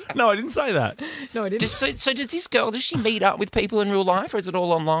 No, I didn't say that. No, I didn't. So does this girl, does she meet up with people in real life, or is it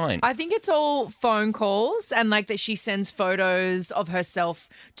all online? I think it's all phone calls and that she sends photos of herself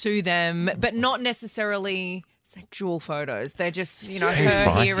to them, but not necessarily sexual photos. They're just, her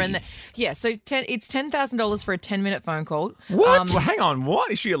pricey. here and there. Yeah, so it's $10,000 for a 10-minute phone call. What? Well, hang on.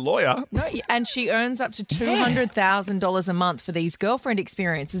 What? Is she a lawyer? No, and she earns up to $200,000 a month for these girlfriend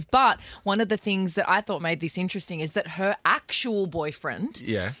experiences. But one of the things that I thought made this interesting is that her actual boyfriend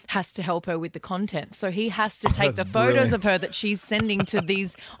has to help her with the content. So he has to take the photos of her that she's sending to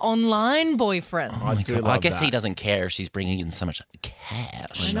these online boyfriends. I guess he doesn't care if she's bringing in so much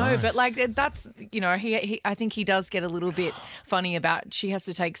cash. I know, but that's, I think he does get a little bit funny about she has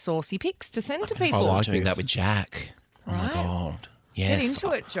to take saucy pics to send to people. I'm doing that with Jack. Oh, my God. Yes. Get into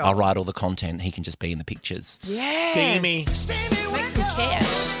it, Joel. I'll write all the content. He can just be in the pictures. Yes. Steamy. Make some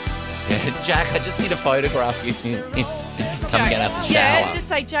cash. Yeah, Jack, I just need to photograph you. Come get out the shower. Yeah, just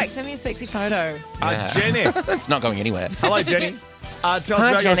say, Jack, send me a sexy photo. Jenny. It's not going anywhere. Hello, Jenny. Tell us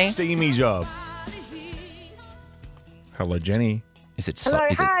about Jenny. your steamy job. Hello, Jenny. Is it? Hello,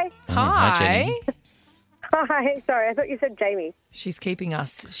 hi. Hi, Jenny. Hi, sorry, I thought you said Jamie. She's keeping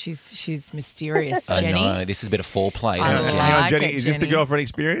us. She's mysterious, I Jenny. know. This is a bit of foreplay. I isn't it, like Jenny? Hang on, Jenny. it, Is this the Jenny. girlfriend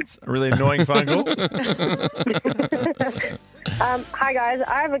experience? A really annoying phone call? Hi, guys.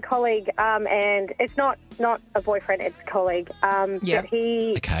 I have a colleague, and it's not a boyfriend, it's a colleague. Yeah. But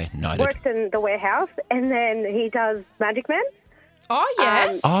he noted. works in the warehouse, and then he does Magic Man. Oh,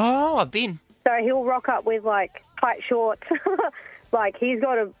 yes. Oh, I've been. So he'll rock up with, tight shorts. He's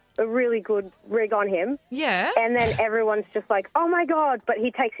got a really good rig on him. Yeah. And then everyone's just like, oh, my God. But he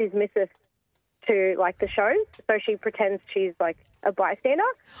takes his missus to, the shows. So she pretends she's, a bystander.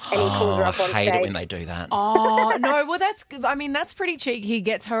 And he pulls her up on I hate stage. it when they do that. Oh, no. Well, that's pretty cheeky. He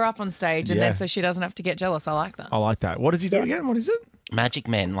gets her up on stage and then so she doesn't have to get jealous. I like that. I like that. What does he do again? What is it? Magic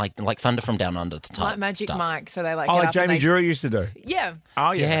Men, like Thunder from Down Under, the type Like Magic stuff. Mike. So they Oh, get like up Jamie and they... Drury used to do. Yeah.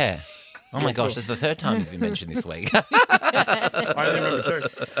 Oh, Yeah. Oh, my gosh, this is the third time he's been mentioned this week. I only remember two.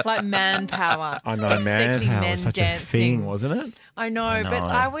 Like Manpower. I know, Like sexy Manpower men was such dancing. a thing, wasn't it? I know, but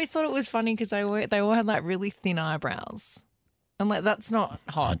I always thought it was funny because they all had really thin eyebrows. And like, that's not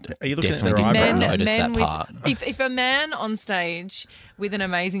hot. Are you looking Definitely at their didn't eyebrows? notice that part. If a man on stage with an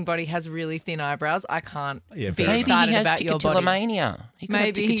amazing body has really thin eyebrows, I can't be Maybe excited he has about your body. trichotillomania. He could have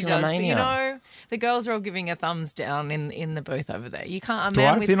Maybe he does. But, trichotillomania. the girls are all giving a thumbs down in the booth over there. You can't. Do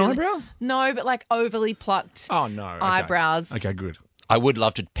I have thin eyebrows? No, but like overly plucked. Oh no, okay. Eyebrows. Okay, good. I would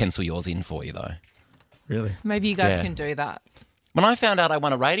love to pencil yours in for you, though. Really? Maybe you guys Yeah. can do that. When I found out I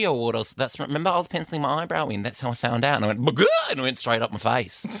won a radio award, remember I was penciling my eyebrow in. That's how I found out. And I went, "Bugger," and it went straight up my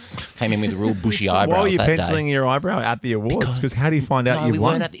face. Came in with real bushy eyebrows. Why were you that penciling day. your eyebrow at the awards? Because how do you find out No, you we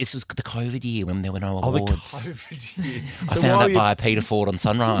won? weren't at this was the COVID year when there were no Oh, the awards. COVID year. I So found why out were you- via Peter Ford on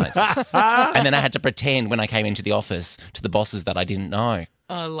Sunrise. And then I had to pretend when I came into the office to the bosses that I didn't know.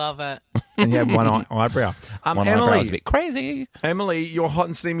 I love it. And you had one eyebrow. One Emily, eyebrow was a bit crazy. Emily, your hot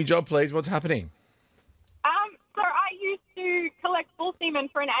and steamy job, please. What's happening? So I used to collect full semen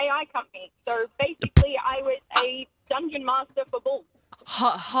for an AI company. So basically, I was a dungeon master for bulge.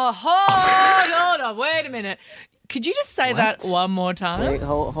 Hold on, wait a minute. Could you just say that one more time? Wait,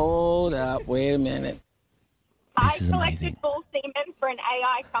 hold up. Wait a minute. I collected full semen for an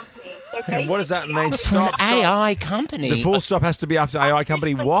AI company. So And what does that mean? For an Stop. AI company. The full stop has to be after AI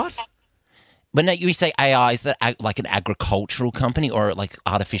company. What? But no, you say AI, is that like an agricultural company or like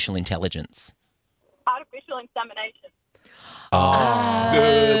artificial intelligence? artificial insemination. Oh,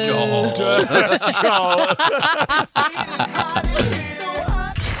 good, Joel.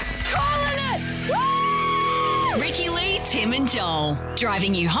 Ricky Lee, Tim and Joel.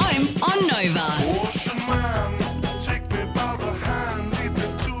 Driving you home on Nova.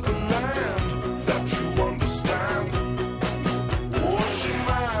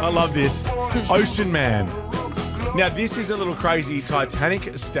 I love this. Ocean Man. Now, this is a little crazy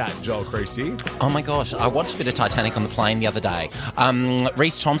Titanic stat, Joel Creasy. Oh my gosh, I watched a bit of Titanic on the plane the other day.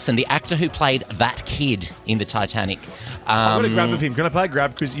 Rhys Thompson, the actor who played that kid in the Titanic. I'm going to grab of him. Can I play a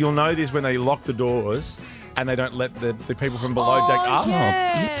grab? Because you'll know this when they lock the doors and they don't let the people from below deck up.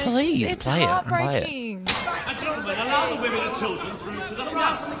 Yes. Please It's play it. Play it. heartbreaking. Gentlemen, allow the women and children through to the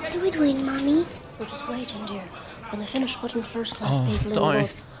front. What are we doing, Mummy? We're just waiting, dear. When they finish putting first-class people in the don't.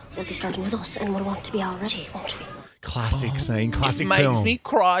 boat, they'll be starting with us, and we'll want to be all ready, won't we? Classic scene, classic It makes film. me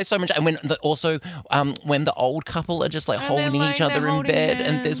cry so much. And when when the old couple are just like And holding they're each laying other there in holding bed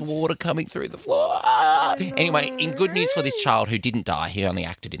and there's hands. water coming through the floor. Ah! Anyway, in good news for this child who didn't die, he only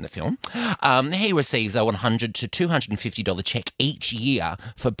acted in the film. He receives a $100 to $250 check each year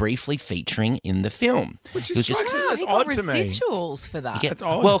for briefly featuring in the film. Which It was is just- Wow, he got odd to me. residuals for that. Yeah, That's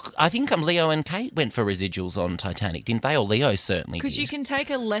odd. well, I think Leo and Kate went for residuals on Titanic, didn't they? Or Leo certainly did. Because you can take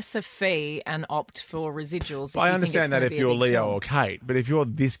a lesser fee and opt for residuals. I if you think it's understand that gonna if be a you're big Leo film. or Kate, but if you're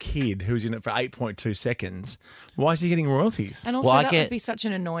this kid who's in it for 8.2 seconds, why is he getting royalties? And also, Well, I that get- would be such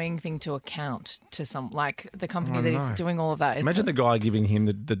an annoying thing to account to some, like the company I that know. is doing all of that. It's Imagine the guy giving him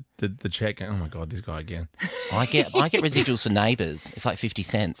the check. Oh my God, this guy again. I get residuals for Neighbours. It's like 50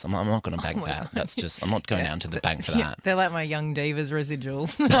 cents. I'm not going to bank my that. God. That's just, I'm not going down to the bank for that. They're like my Young Divas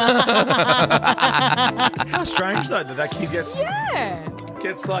residuals. How strange though that kid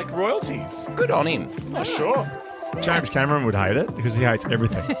gets like royalties. Good on him. Oh, sure. James Cameron would hate it because he hates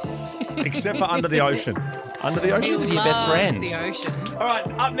everything except for Under the Ocean. Under the He Ocean. was your best Loves friend. The ocean. All right,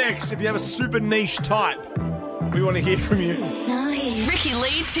 up next, if you have a super niche type, we want to hear from you. Ricky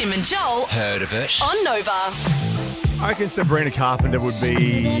Lee, Tim and Joel Heard of it? on Nova. I reckon Sabrina Carpenter would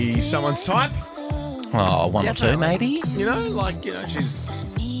be someone's type. Oh, one or two Definitely. maybe. You know, like, you know, she's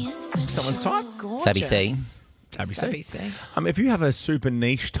someone's type. Gorgeous. Sabby C. Tabby Sabby C. C. If you have a super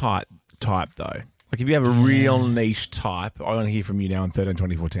niche type though, like if you have a real niche type, I want to hear from you now on 13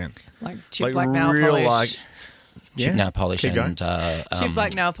 24 10. Like chip black nail real polish. like Chip nail polish Keep and chip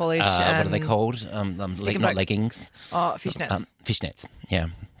black nail polish. what are they and- called? Stick 'em Not back. leggings. Oh, fishnets. Fishnets. Yeah,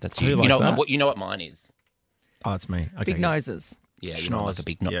 that's Who you. likes You know that? you know what mine is. Oh, it's me. Okay, Big yeah. noses. Yeah, you know, like a Schnoz.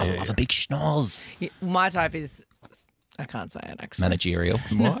 big. Yeah, I yeah, love yeah. a big schnoz. Yeah, my type is. I can't say it actually. Managerial.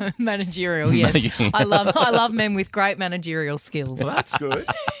 What? Managerial, yes. I love men with great managerial skills. Well, that's good.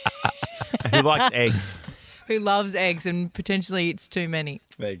 Who likes eggs? Who loves eggs and potentially eats too many.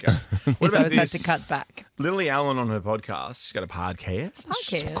 There you go. What So about it's had this? to cut back. Lily Allen on her podcast, she's got a podcast.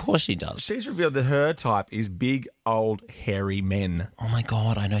 Of course she does. She's revealed that her type is big, old, hairy men. Oh my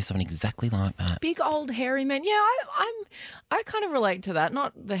God, I know someone exactly like that. Big old hairy men. Yeah, I kind of relate to that.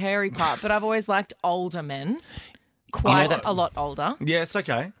 Not the hairy part, but I've always liked older men. Quite that- a lot older. Yeah, it's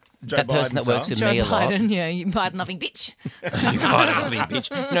okay. Joe That person Biden that works style. with Joe me a lot. Biden, yeah, you Biden nothing, bitch. You got it,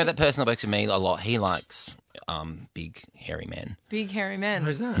 bitch. No, that person that works with me a lot, he likes big hairy men. Big hairy men.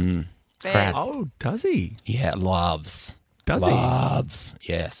 Who's that? Bears. Crab. Oh, does he? Yeah, loves. Does he? Loves.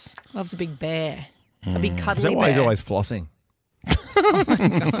 Yes. Loves a big bear. A big Is cuddly that why bear. he's always flossing? Oh my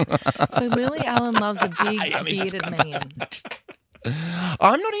God. So Lily Allen loves a big bearded man.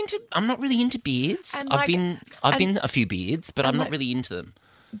 I'm not really into beards. And I've been a few beards, but I'm not really into them.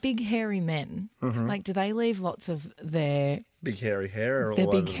 Big hairy men. Mm-hmm. Like, do they leave lots of their big hairy hair? Their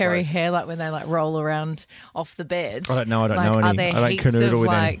big hairy hair, like when they like roll around off the bed? I don't know. I don't like, know any. Are there I don't heaps canoodle of with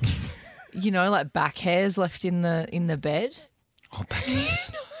like, any. you know, like back hairs left in the bed? Oh, back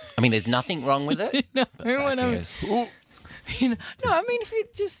hairs. I mean, there's nothing wrong with it. No, but back hairs. You know, no, I mean, if you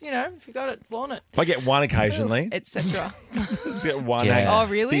just, if you got it, flaunt it. I get one occasionally. Etc. Just get one. Yeah. Oh,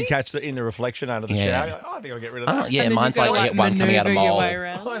 really? You catch it in the reflection out of the shower. You're like, I think I'll get rid of that. Oh, yeah, mine's like I get one coming out of mole.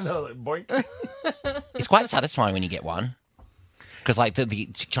 I know, like, boink. It's quite satisfying when you get one. Because like the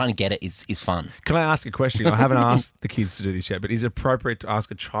trying to get it is fun. Can I ask a question? I haven't asked the kids to do this yet, but is it appropriate to ask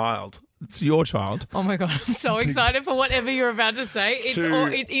a child? It's your child. Oh my God, I'm so excited for whatever you're about to say. It's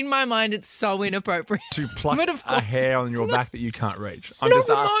in my mind, it's so inappropriate. To pluck a hair on your back that you can't reach. I'm Not just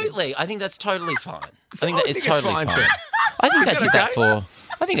asking. remotely. I think that's totally fine. So I think it's totally fine. too. I think I Is did that that okay? for.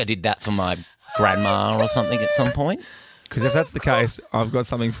 I think I did that for my grandma or something at some point. Because if that's the case, I've got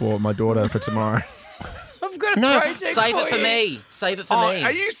something for my daughter for tomorrow. I've got a No, project save for it for you. me. Save it for me.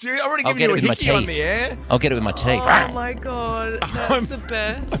 Are you serious? I've already I'll given get you it a with my hickey on teeth. the air. I'll get it with my teeth. Oh my God, that's the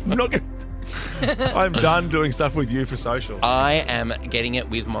best. I'm not going I'm done doing stuff with you for socials. I am getting it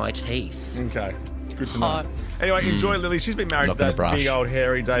with my teeth. Okay. Good to know. Hot. Anyway, enjoy Lily. She's been married Not to gonna that brush. big old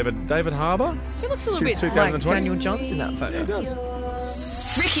hairy David Harbour. He looks a little Since bit like 2020. Daniel Johnson in that photo. He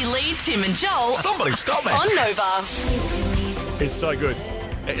does. Ricky Lee, Tim and Joel. Somebody stop me. On Nova. It's so good.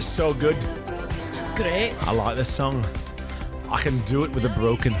 It's so good. It's great. I like this song. I can do it with a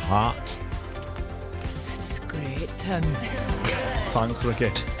broken heart. It's great. Thanks,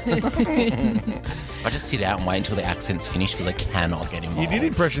 Ricky. I just sit out and wait until the accent's finished because I cannot get involved. You did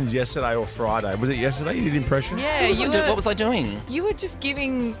impressions yesterday or Friday. Was it yesterday you did impressions? Yeah, What was I doing? You were just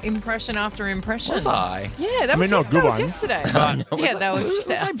giving impression after impression. Was I? Yeah, that I mean, was, not that good was ones. yesterday. But- Yeah, that was. What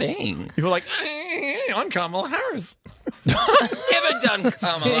was I being? You were like, I'm Kamala Harris. Never done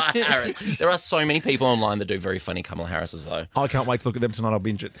Kamala Harris. There are so many people online that do very funny Kamala Harrises, though. I can't wait to look at them tonight. I'll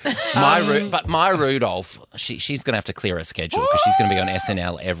binge it. But Maya Rudolph, she's going to have to clear her schedule because she's going to be on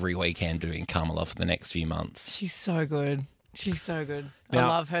SNL every weekend doing Kamala for the next few months. She's so good. She's so good. I Now-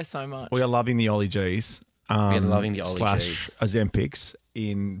 love her so much. We are loving the Ollie G's. We are loving the Ollie slash G's. Ozempics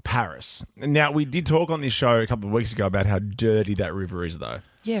in Paris. Now, we did talk on this show a couple of weeks ago about how dirty that river is, though.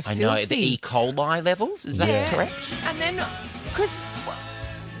 Yeah, I know, the filthy. E. coli levels, is that Yeah. correct? And then, because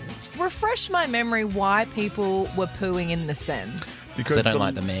refresh my memory, why people were pooing in the Seine. Because they don't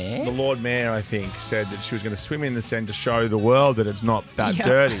like the mayor? The Lord Mayor, I think, said that she was going to swim in the Seine to show the world that it's not that Yeah.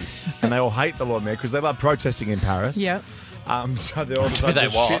 dirty. And they all hate the Lord Mayor because they love protesting in Paris. Yeah. So they're all decided they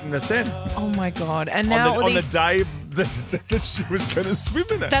to what? shit in the Seine. Oh my God. And now all on the these. day that she was going to swim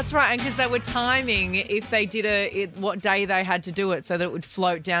in it. That's right, and because they were timing if they did what day they had to do it so that it would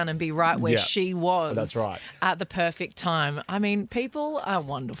float down and be right where Yeah, she was. that's right. At the perfect time. I mean, people are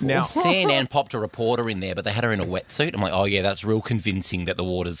wonderful. Now- CNN popped a reporter in there, but they had her in a wetsuit. I'm like, oh, yeah, that's real convincing that the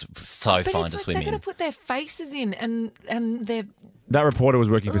water's so but fine it's to like swim they're going in. to put their faces in and they're. That reporter was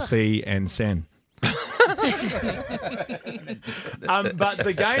working for C and Sen. But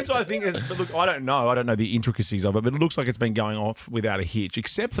the games, I think, look, I don't know the intricacies of it, but it looks like it's been going off without a hitch,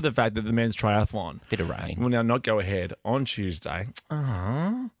 except for the fact that the men's triathlon Bit of rain. will now not go ahead on Tuesday.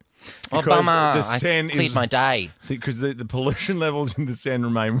 Oh, Because bummer. the I Seine cleared is- my day. Because the pollution levels in the Seine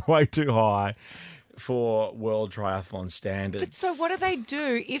remain way too high for world triathlon standards. But so what do they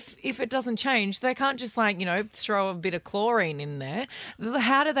do if it doesn't change? They can't just throw a bit of chlorine in there.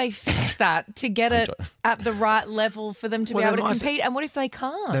 How do they fix that to get it at the right level for them to Well, be able they to might- compete? And what if they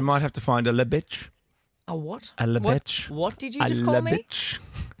can't? They might have to find a le bitch. A what? A le What- bitch. What did you A just le call me? bitch.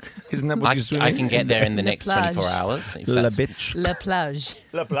 Isn't that what you're swimming? I can get there in the next La 24 plage. hours. if La that's- bitch. La plage.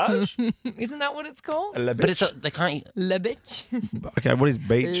 La plage? Isn't that what it's called? A le But bitch. they can't. La bitch. Okay, what is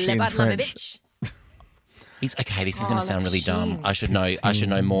beach Le in bad la French? bitch. Okay, this is going Oh, to sound really dumb. piscine. I should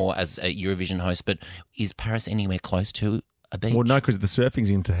know more as a Eurovision host. But is Paris anywhere close to a beach? Well, no, because the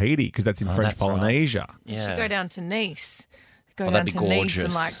surfing's in Tahiti, because that's in Oh, French that's right. Polynesia. You should Yeah. go down to Nice. Go Oh, down that'd to be Nice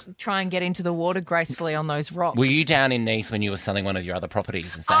and gorgeous. try and get into the water gracefully on those rocks. Were you down in Nice when you were selling one of your other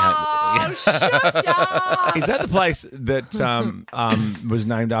properties? Is that Oh, shut up! Is that the place that was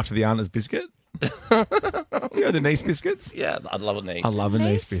named after the Arnott's biscuit? You know the Nice biscuits? Yeah, I'd love a Nice. I love a Nice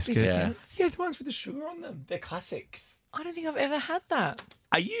Nice biscuit. biscuits? Yeah, the ones with the sugar on them. They're classics. I don't think I've ever had that.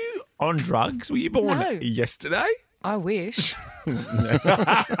 Are you on drugs? Were you born No. yesterday? I wish. You know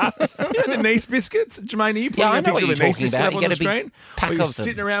the Nice biscuits? Jermaine, are you putting Yeah, I a know what picture of you're a Nice talking biscuit about. up You on get the a big screen? pack Or you're of them.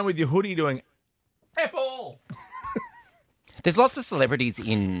 sitting around with your hoodie doing F all. There's lots of celebrities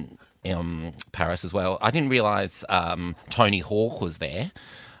in Paris as well. I didn't realise Tony Hawk was there.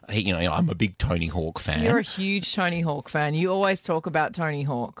 I'm a big Tony Hawk fan. You're a huge Tony Hawk fan. You always talk about Tony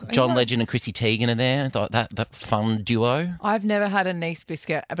Hawk. John Legend and Chrissy Teigen are there. I thought that fun duo. I've never had a nice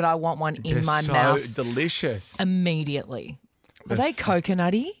biscuit, but I want one in my mouth. So delicious. Immediately. Are they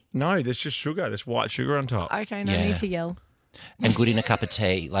coconutty? No, there's just sugar. There's white sugar on top. Okay, no need to yell. And good in a cup of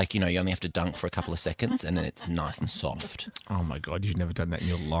tea. Like, you only have to dunk for a couple of seconds and then it's nice and soft. Oh, my God. You've never done that in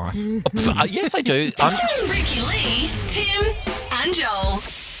your life. Yes, I do. Ricky Lee, Tim and Joel.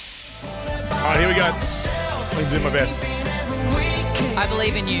 All right, here we go. I'm going to do my best. I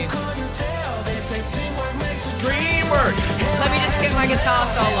believe in you. Dreamwork. Let me just get my guitar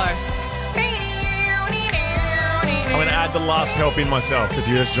solo. I'm going to add the last help in myself if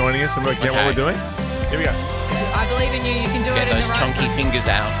you're just joining us and working out what we're doing. Here we go. I believe in you. You can do Get it in those the right chunky time. fingers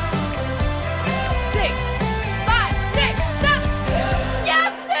out. 6, 5, 6, 7.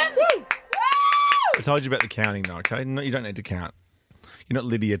 Yes! Woo! I told you about the counting, though, okay? No, you don't need to count. You're not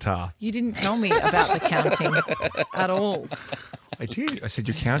Lydia Tarr. You didn't tell me about the counting at all. I did. I said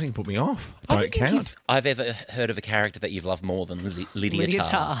your counting put me off. Don't count. I've ever heard of a character that you've loved more than Lydia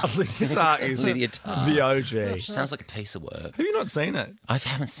Tarr. Lydia Tarr is Lydia Tarr. the OG. She sounds like a piece of work. Have you not seen it? I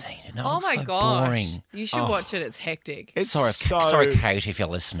haven't seen it. No, Oh it's my so gosh. boring. You should watch it. It's hectic. It's sorry, Kate, if you're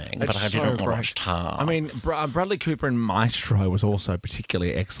listening, but I didn't want to watch Tar. I mean, Bradley Cooper and Maestro was also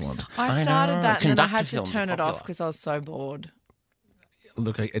particularly excellent. I started know. that and then I had Conductor to films turn are it off popular. because I was so bored.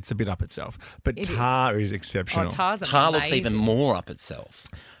 Look, it's a bit up itself. But It is. Tar is exceptional. Oh, Tar's Tar looks even amazing. more up itself.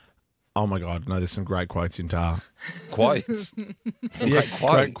 Oh, my God. No, there's some great quotes in Tar. Quotes. Some Yeah, great great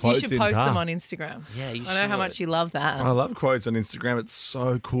quotes. quotes. You should in post Tar. them on Instagram. Yeah, you I know how should. much you love that. I love quotes on Instagram. It's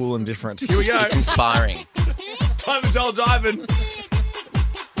so cool and different. Here we go. It's inspiring. Time for Joel Jivin.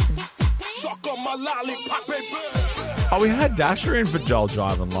 Oh, we had Dasher in for Joel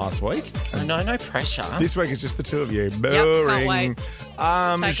Jivin last week. No pressure. This week is just the two of you. can't Boring. wait. Take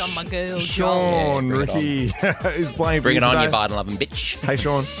on my girl, Sean, Joel. Yeah, Ricky is playing for Bring you it on, today. you Biden loving bitch. Hey,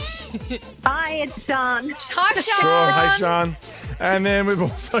 Sean. Hi, it's Dawn. Hi, Sean. Sure. Hey, Sean. And then we've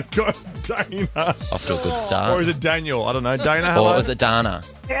also got Dana. Off to a good start. Or is it Daniel? I don't know. Dana, hello. Or was it Dana?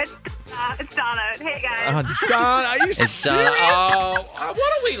 It's Donna. Hey, guys. Dana, are you It's serious? Dana. Oh, what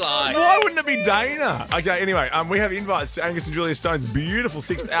are we like? Why wouldn't it be Dana? Okay, anyway, we have invites to Angus and Julia Stone's beautiful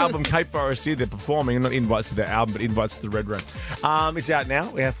 6th album, Cape Forest here. They're performing, and not invites to their album, but invites to the Red Room. It's out now.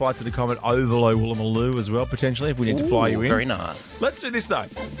 We have flights to the Comet Overlow Woolloomooloo as well, potentially, if we need to fly you in. Very nice. Let's do this, though.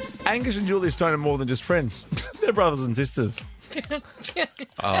 Angus and Julia Stone are more than just friends. They're brothers and sisters.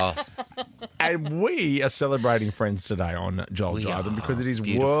 Oh, And we are celebrating friends today on Joel We Jivin are. because it is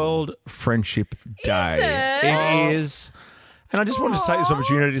Beautiful. World Friendship Day. it? It is. And I just wanted to take this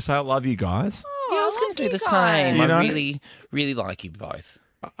opportunity to say I love you guys. yeah, I was going to do the guys. same. You know? I really, really like you both.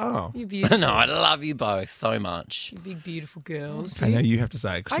 Oh. You're beautiful. No, I love you both so much. You big, beautiful girls. I know you have to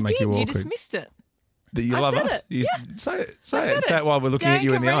say it because I to make did. you You awkward. just missed it. That you I love said us. it. You, Yeah. Say it. I Say said it. Say it while we're looking at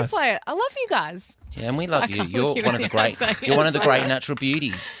you in the eyes. Replay it. I love you guys. Yeah, and we love you. can't You're look you one in of the the eye great. saying You're one of it. the great natural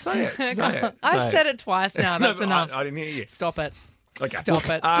beauties. Say it. Say it. I've said it twice now. No, That's but enough. I didn't hear you. Stop it. Okay. Stop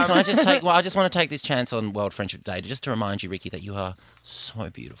it. Can I just take? Well, I just want to take this chance on World Friendship Day just to remind you, Ricky, that you are so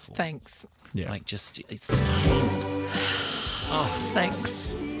beautiful. Thanks. Yeah. Like, just it's stunning.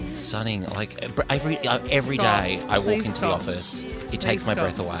 Thanks. Stunning. Like every Stop. day I walk Please into stop. the office, it takes my stop.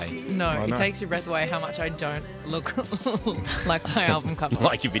 breath away. No, I it know. takes your breath away how much I don't look like my album cover.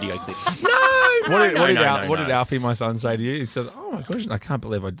 Like your video clips. What did Alfie, my son, say to you? He said, "Oh my gosh, I can't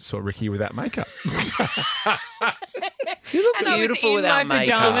believe I saw Ricky without makeup." You look And I was beautiful in without my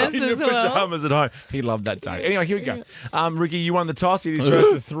makeup. pajamas. In your as well. pajamas at home. He loved that day. Anyway, here we go. Ricky, you won the toss. It is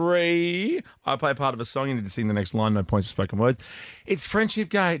first to 3. I play part of a song. You need to sing the next line. No points for spoken words. It's Friendship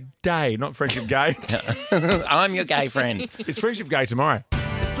Day, not Friendship Gay. I'm your gay friend. It's Friendship Day tomorrow.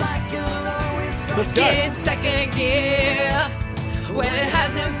 Let's go. It's second gear when it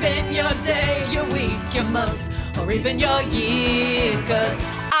hasn't been your day, your week, your month, or even your year. 'Cause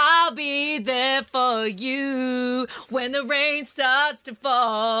I'll be there for you when the rain starts to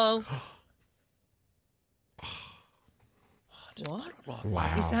fall. What?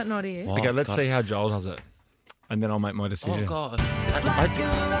 Wow. Is that not it? Okay, let's God. see how Joel does it. And then I'll make my decision. Oh God!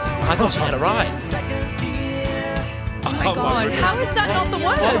 I thought you had it right. Oh my God, how is that not the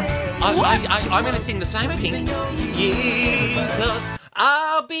words? I'm going to sing the same, I think. Yeah, 'cause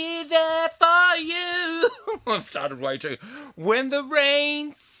I'll be there for you. I've started way too. When the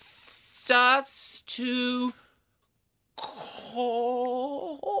rain starts to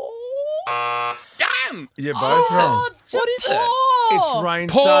call. Damn! You're both wrong. What is it? It's rain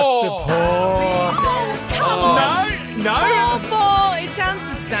starts to pour. Come on. No. 4-4. It sounds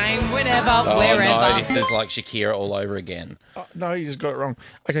the same whenever, wherever. No, this is like Shakira all over again. Oh, no, you just got it wrong.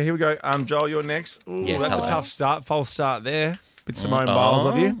 Okay, here we go. Joel, you're next. Ooh, Yes, that's hello. a tough start. False start there. Bit Simone Biles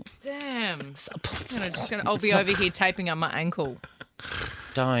of you. Damn. I'll be over here taping up my ankle.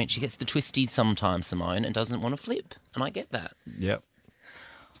 Don't. She gets the twisties sometimes, Simone, and doesn't want to flip. And I get that. Yep.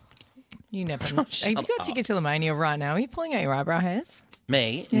 You never know. Have you got trichotillomania right now? Are you pulling out your eyebrow hairs?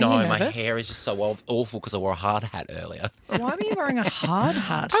 Me? Yeah, no, you're my nervous. hair is just so awful because I wore a hard hat earlier. Why were you wearing a hard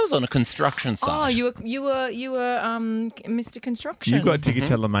hat? I was on a construction site. Oh, you were Mr. Construction. You've got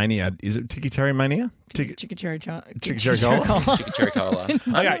trichotillomania. Is it Ticky-Terry-mania? Chick-cherry cola. Chick-cherry cola.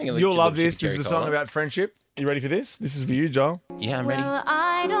 Okay, you'll love this. This is a song about friendship. You ready for this? This is for you, Joel. Yeah, I'm ready. Well,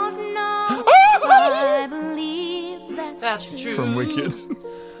 I don't know if I believe that's true. From Wicked.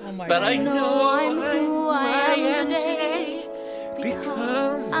 Oh my But God. I know I'm who I am today.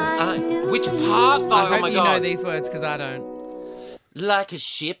 because I knew which part though? I hope Oh my you god! know these words because I don't. Like a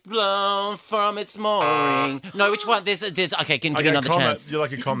ship blown from its mooring. No, which one? There's okay. Can give me another comet. chance. You're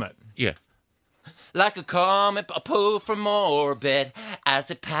like a comet. Yeah. Like a comet pulled from orbit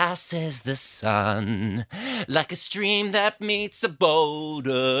as it passes the sun. Like a stream that meets a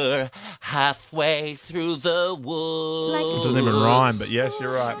boulder halfway through the woods. It doesn't even rhyme, but yes,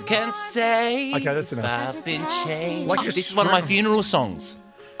 you're right. Can't say Okay, that's enough. I've been changed. Like a This is one of my stream. funeral songs.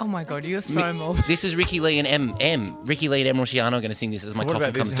 Oh my God, you're so morbid. This is Ricky Lee and Ricky Lee and Em Rusciano are going to sing this as my What coffin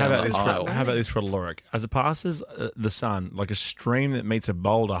about this? comes down the aisle. How about this for a lyric? As it passes the sun, like a stream that meets a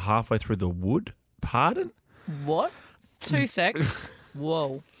boulder halfway through the wood. Pardon? What? 2 secs.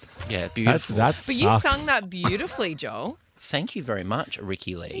 Whoa. Yeah, beautiful. That's But you sung that beautifully, Joel. Thank you very much,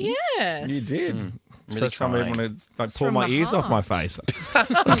 Ricky Lee. Yes. You did. It's Really the first time I trying. want to like, pull from my the ears off heart. my face.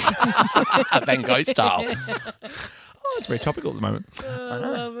 Van Gogh style. Oh, it's very topical at the moment. I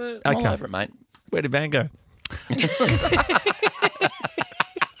know. Love it. All Okay. over it, mate. Where did Van go?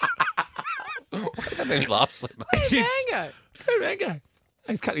 That made me laugh so much. Mango. Where did Van go?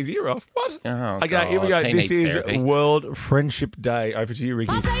 He's cut his ear off. What? Oh, Okay, here we go. God. He This needs is therapy. World Friendship Day. Over to you,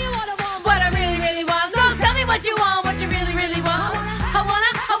 Ricky. I'll tell you what I want, what I really, really want. So tell me what you want, what you really, really want. I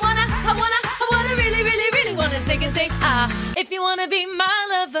wanna, really, really, really wanna sing and sing. If you want to be my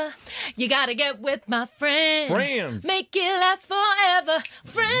lover, you got to get with my friends. Friends. Make it last forever.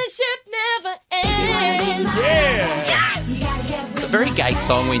 Friendship never ends. Yeah. You gotta get with A very gay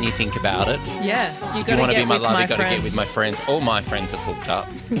song when you think about it. Yeah. You If got you to want to get be my with lover, my you got to get friends. with my friends. All my friends are hooked up.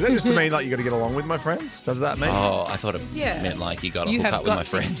 Does that just mean like you got to get along with my friends? Does that mean? Oh, I thought it Yeah. meant like you got to You hook have up with my got to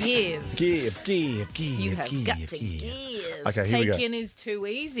friends. give. Give. You have got to give. Okay, here we go. Taking is too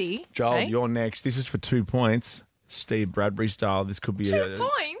easy. Joel, hey? you're next. This is for 2 points. Steve Bradbury style. This could be 2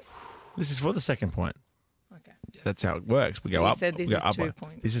 points. This is for the second point. Okay. Yeah, that's how it works. We go You up. said this we go is up 2 one.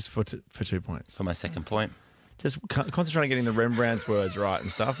 points. This is for 2 points. For my second point. Just concentrate on getting the Rembrandt's words right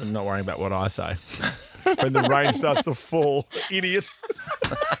and stuff, and not worrying about what I say. When the rain starts to fall, idiot.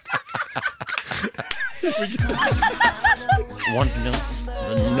 Want to know?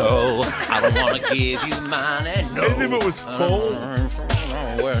 No, I don't want to give you mine. And no, As if it was full.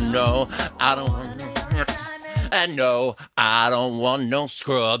 No, I don't want. And no, I don't want no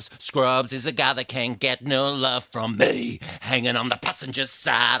scrubs. Scrubs is the guy that can't get no love from me. Hanging on the passenger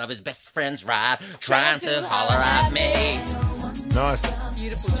side of his best friend's ride, trying to holler at me. Nice.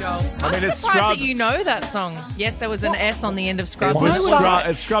 Beautiful, Joel. I'm I mean, it's surprised Scrubs. that you know that song. Yes, there was an S on the end of Scrubs.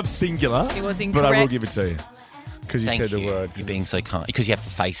 It's Scrubs singular. It was But I will incorrect. give it to you. Because you Thank said you. the word. You're being so kind. Because you have to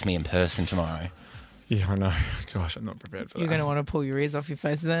face me in person tomorrow. Yeah, I know. Gosh, I'm not prepared for You're that. going to want to pull your ears off your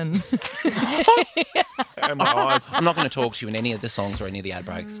face then. And my eyes. I'm not going to talk to you in any of the songs or any of the ad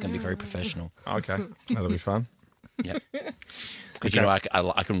breaks. It's going to be very professional. Okay, that'll be fun. Yeah. Because, you know,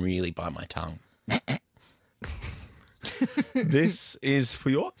 I can really bite my tongue. This is for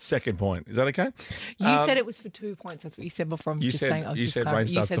your second point. Is that okay? You said it was for 2 points. That's what you said before. I'm You just said- saying. I was you just said clarifying. rain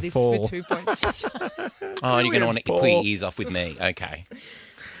You starts said to this fall. is for 2 points. Oh, and you're going to want to It's pull your Paul. ears off with me. Okay.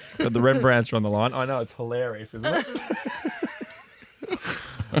 But the Rembrandts are on the line. I know, it's hilarious, isn't it?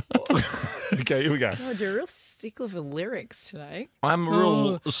 Okay, here we go. God, you're a real stickler for lyrics today. I'm a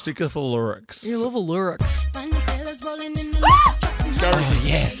real sticker for lyrics. You love a lyric. Oh,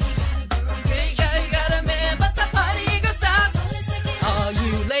 yes. You got a man, but the party ain't gonna stop. All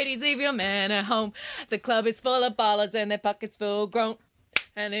you ladies, leave your man at home. The club is full of ballers and their pockets full grown.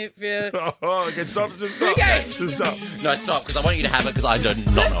 And if you... Oh, okay, stop, just stop. Okay. Just stop. No, stop, because I want you to have it, because I do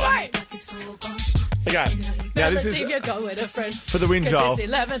not know it. Okay, now this is if you go with a friend. for the win, Joel.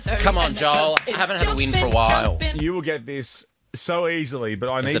 Come on, Joel. I haven't had a win for a while. You will get this so easily, but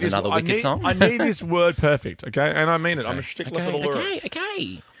I Is need it this. another Wicked song? I need this word perfect, okay? And I mean it. I'm a stickler for the lyrics.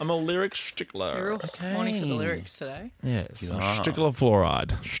 Okay. I'm a lyric stickler. You're real horny for the lyrics today. Yes, You I'm are. stickler of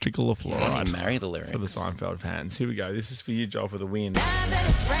fluoride. Stickler of You fluoride. want to marry the lyrics. For the Seinfeld fans. Here we go. This is for you, Joel, for the win.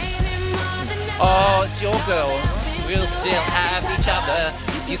 Oh, it's your girl. We'll still have each other.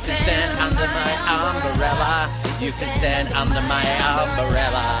 You can stand under my umbrella. You can stand under my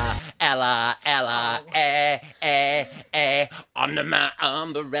umbrella. Ella, Ella, under my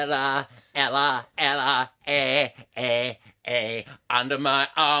umbrella. Ella, Ella, under my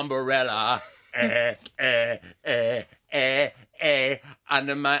umbrella.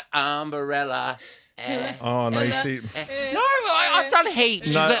 Under my umbrella. Oh, no, you see. No, I've done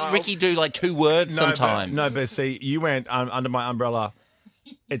heaps. No, You let Ricky do like 2 words sometimes. But see, you went under my umbrella.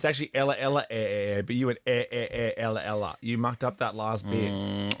 It's actually Ella, Ella, but you went Ella, Ella. You mucked up that last bit.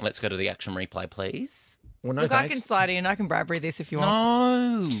 Let's go to the action replay, please. Well, no, Look, I thanks. can slide in. I can Bradbury this if you want.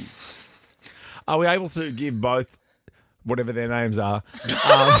 No. Are we able to give both, whatever their names are,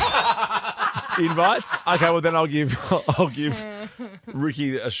 invites? Okay, well then I'll give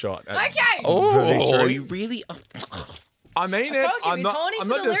Ricky a shot. Okay. Oh, you really? I mean I it. told you, I'm he's not. horny I'm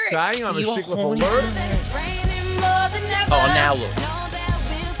for not the just lyrics. saying I'm a You are stickler for horny. lyrics. Oh, now look.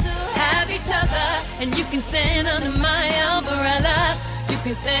 Have each other, and you can stand under my umbrella. You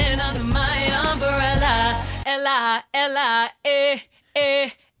can stand under my umbrella. Ella, Ella,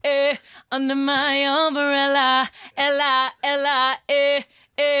 under my umbrella. Ella, Ella,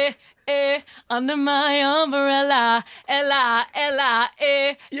 under my umbrella. Ella, Ella,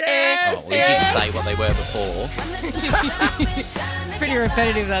 Yes! Oh, we did say what they were before. It's pretty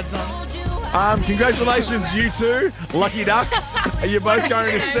repetitive, that song. Congratulations, you two, lucky ducks. You're both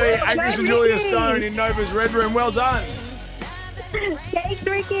going to see Angus and Julia Stone in Nova's Red Room. Well done. Thanks,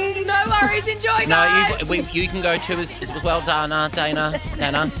 Ricky. No worries. Enjoy, No, guys. you can go too as well, Dana. Dana.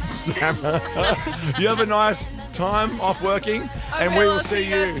 You have a nice time off working, and we will see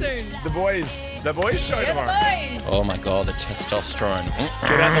you, soon. the boys show tomorrow. Boys. Oh my God, the testosterone.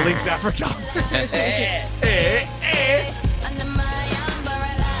 Get out the Lynx Africa.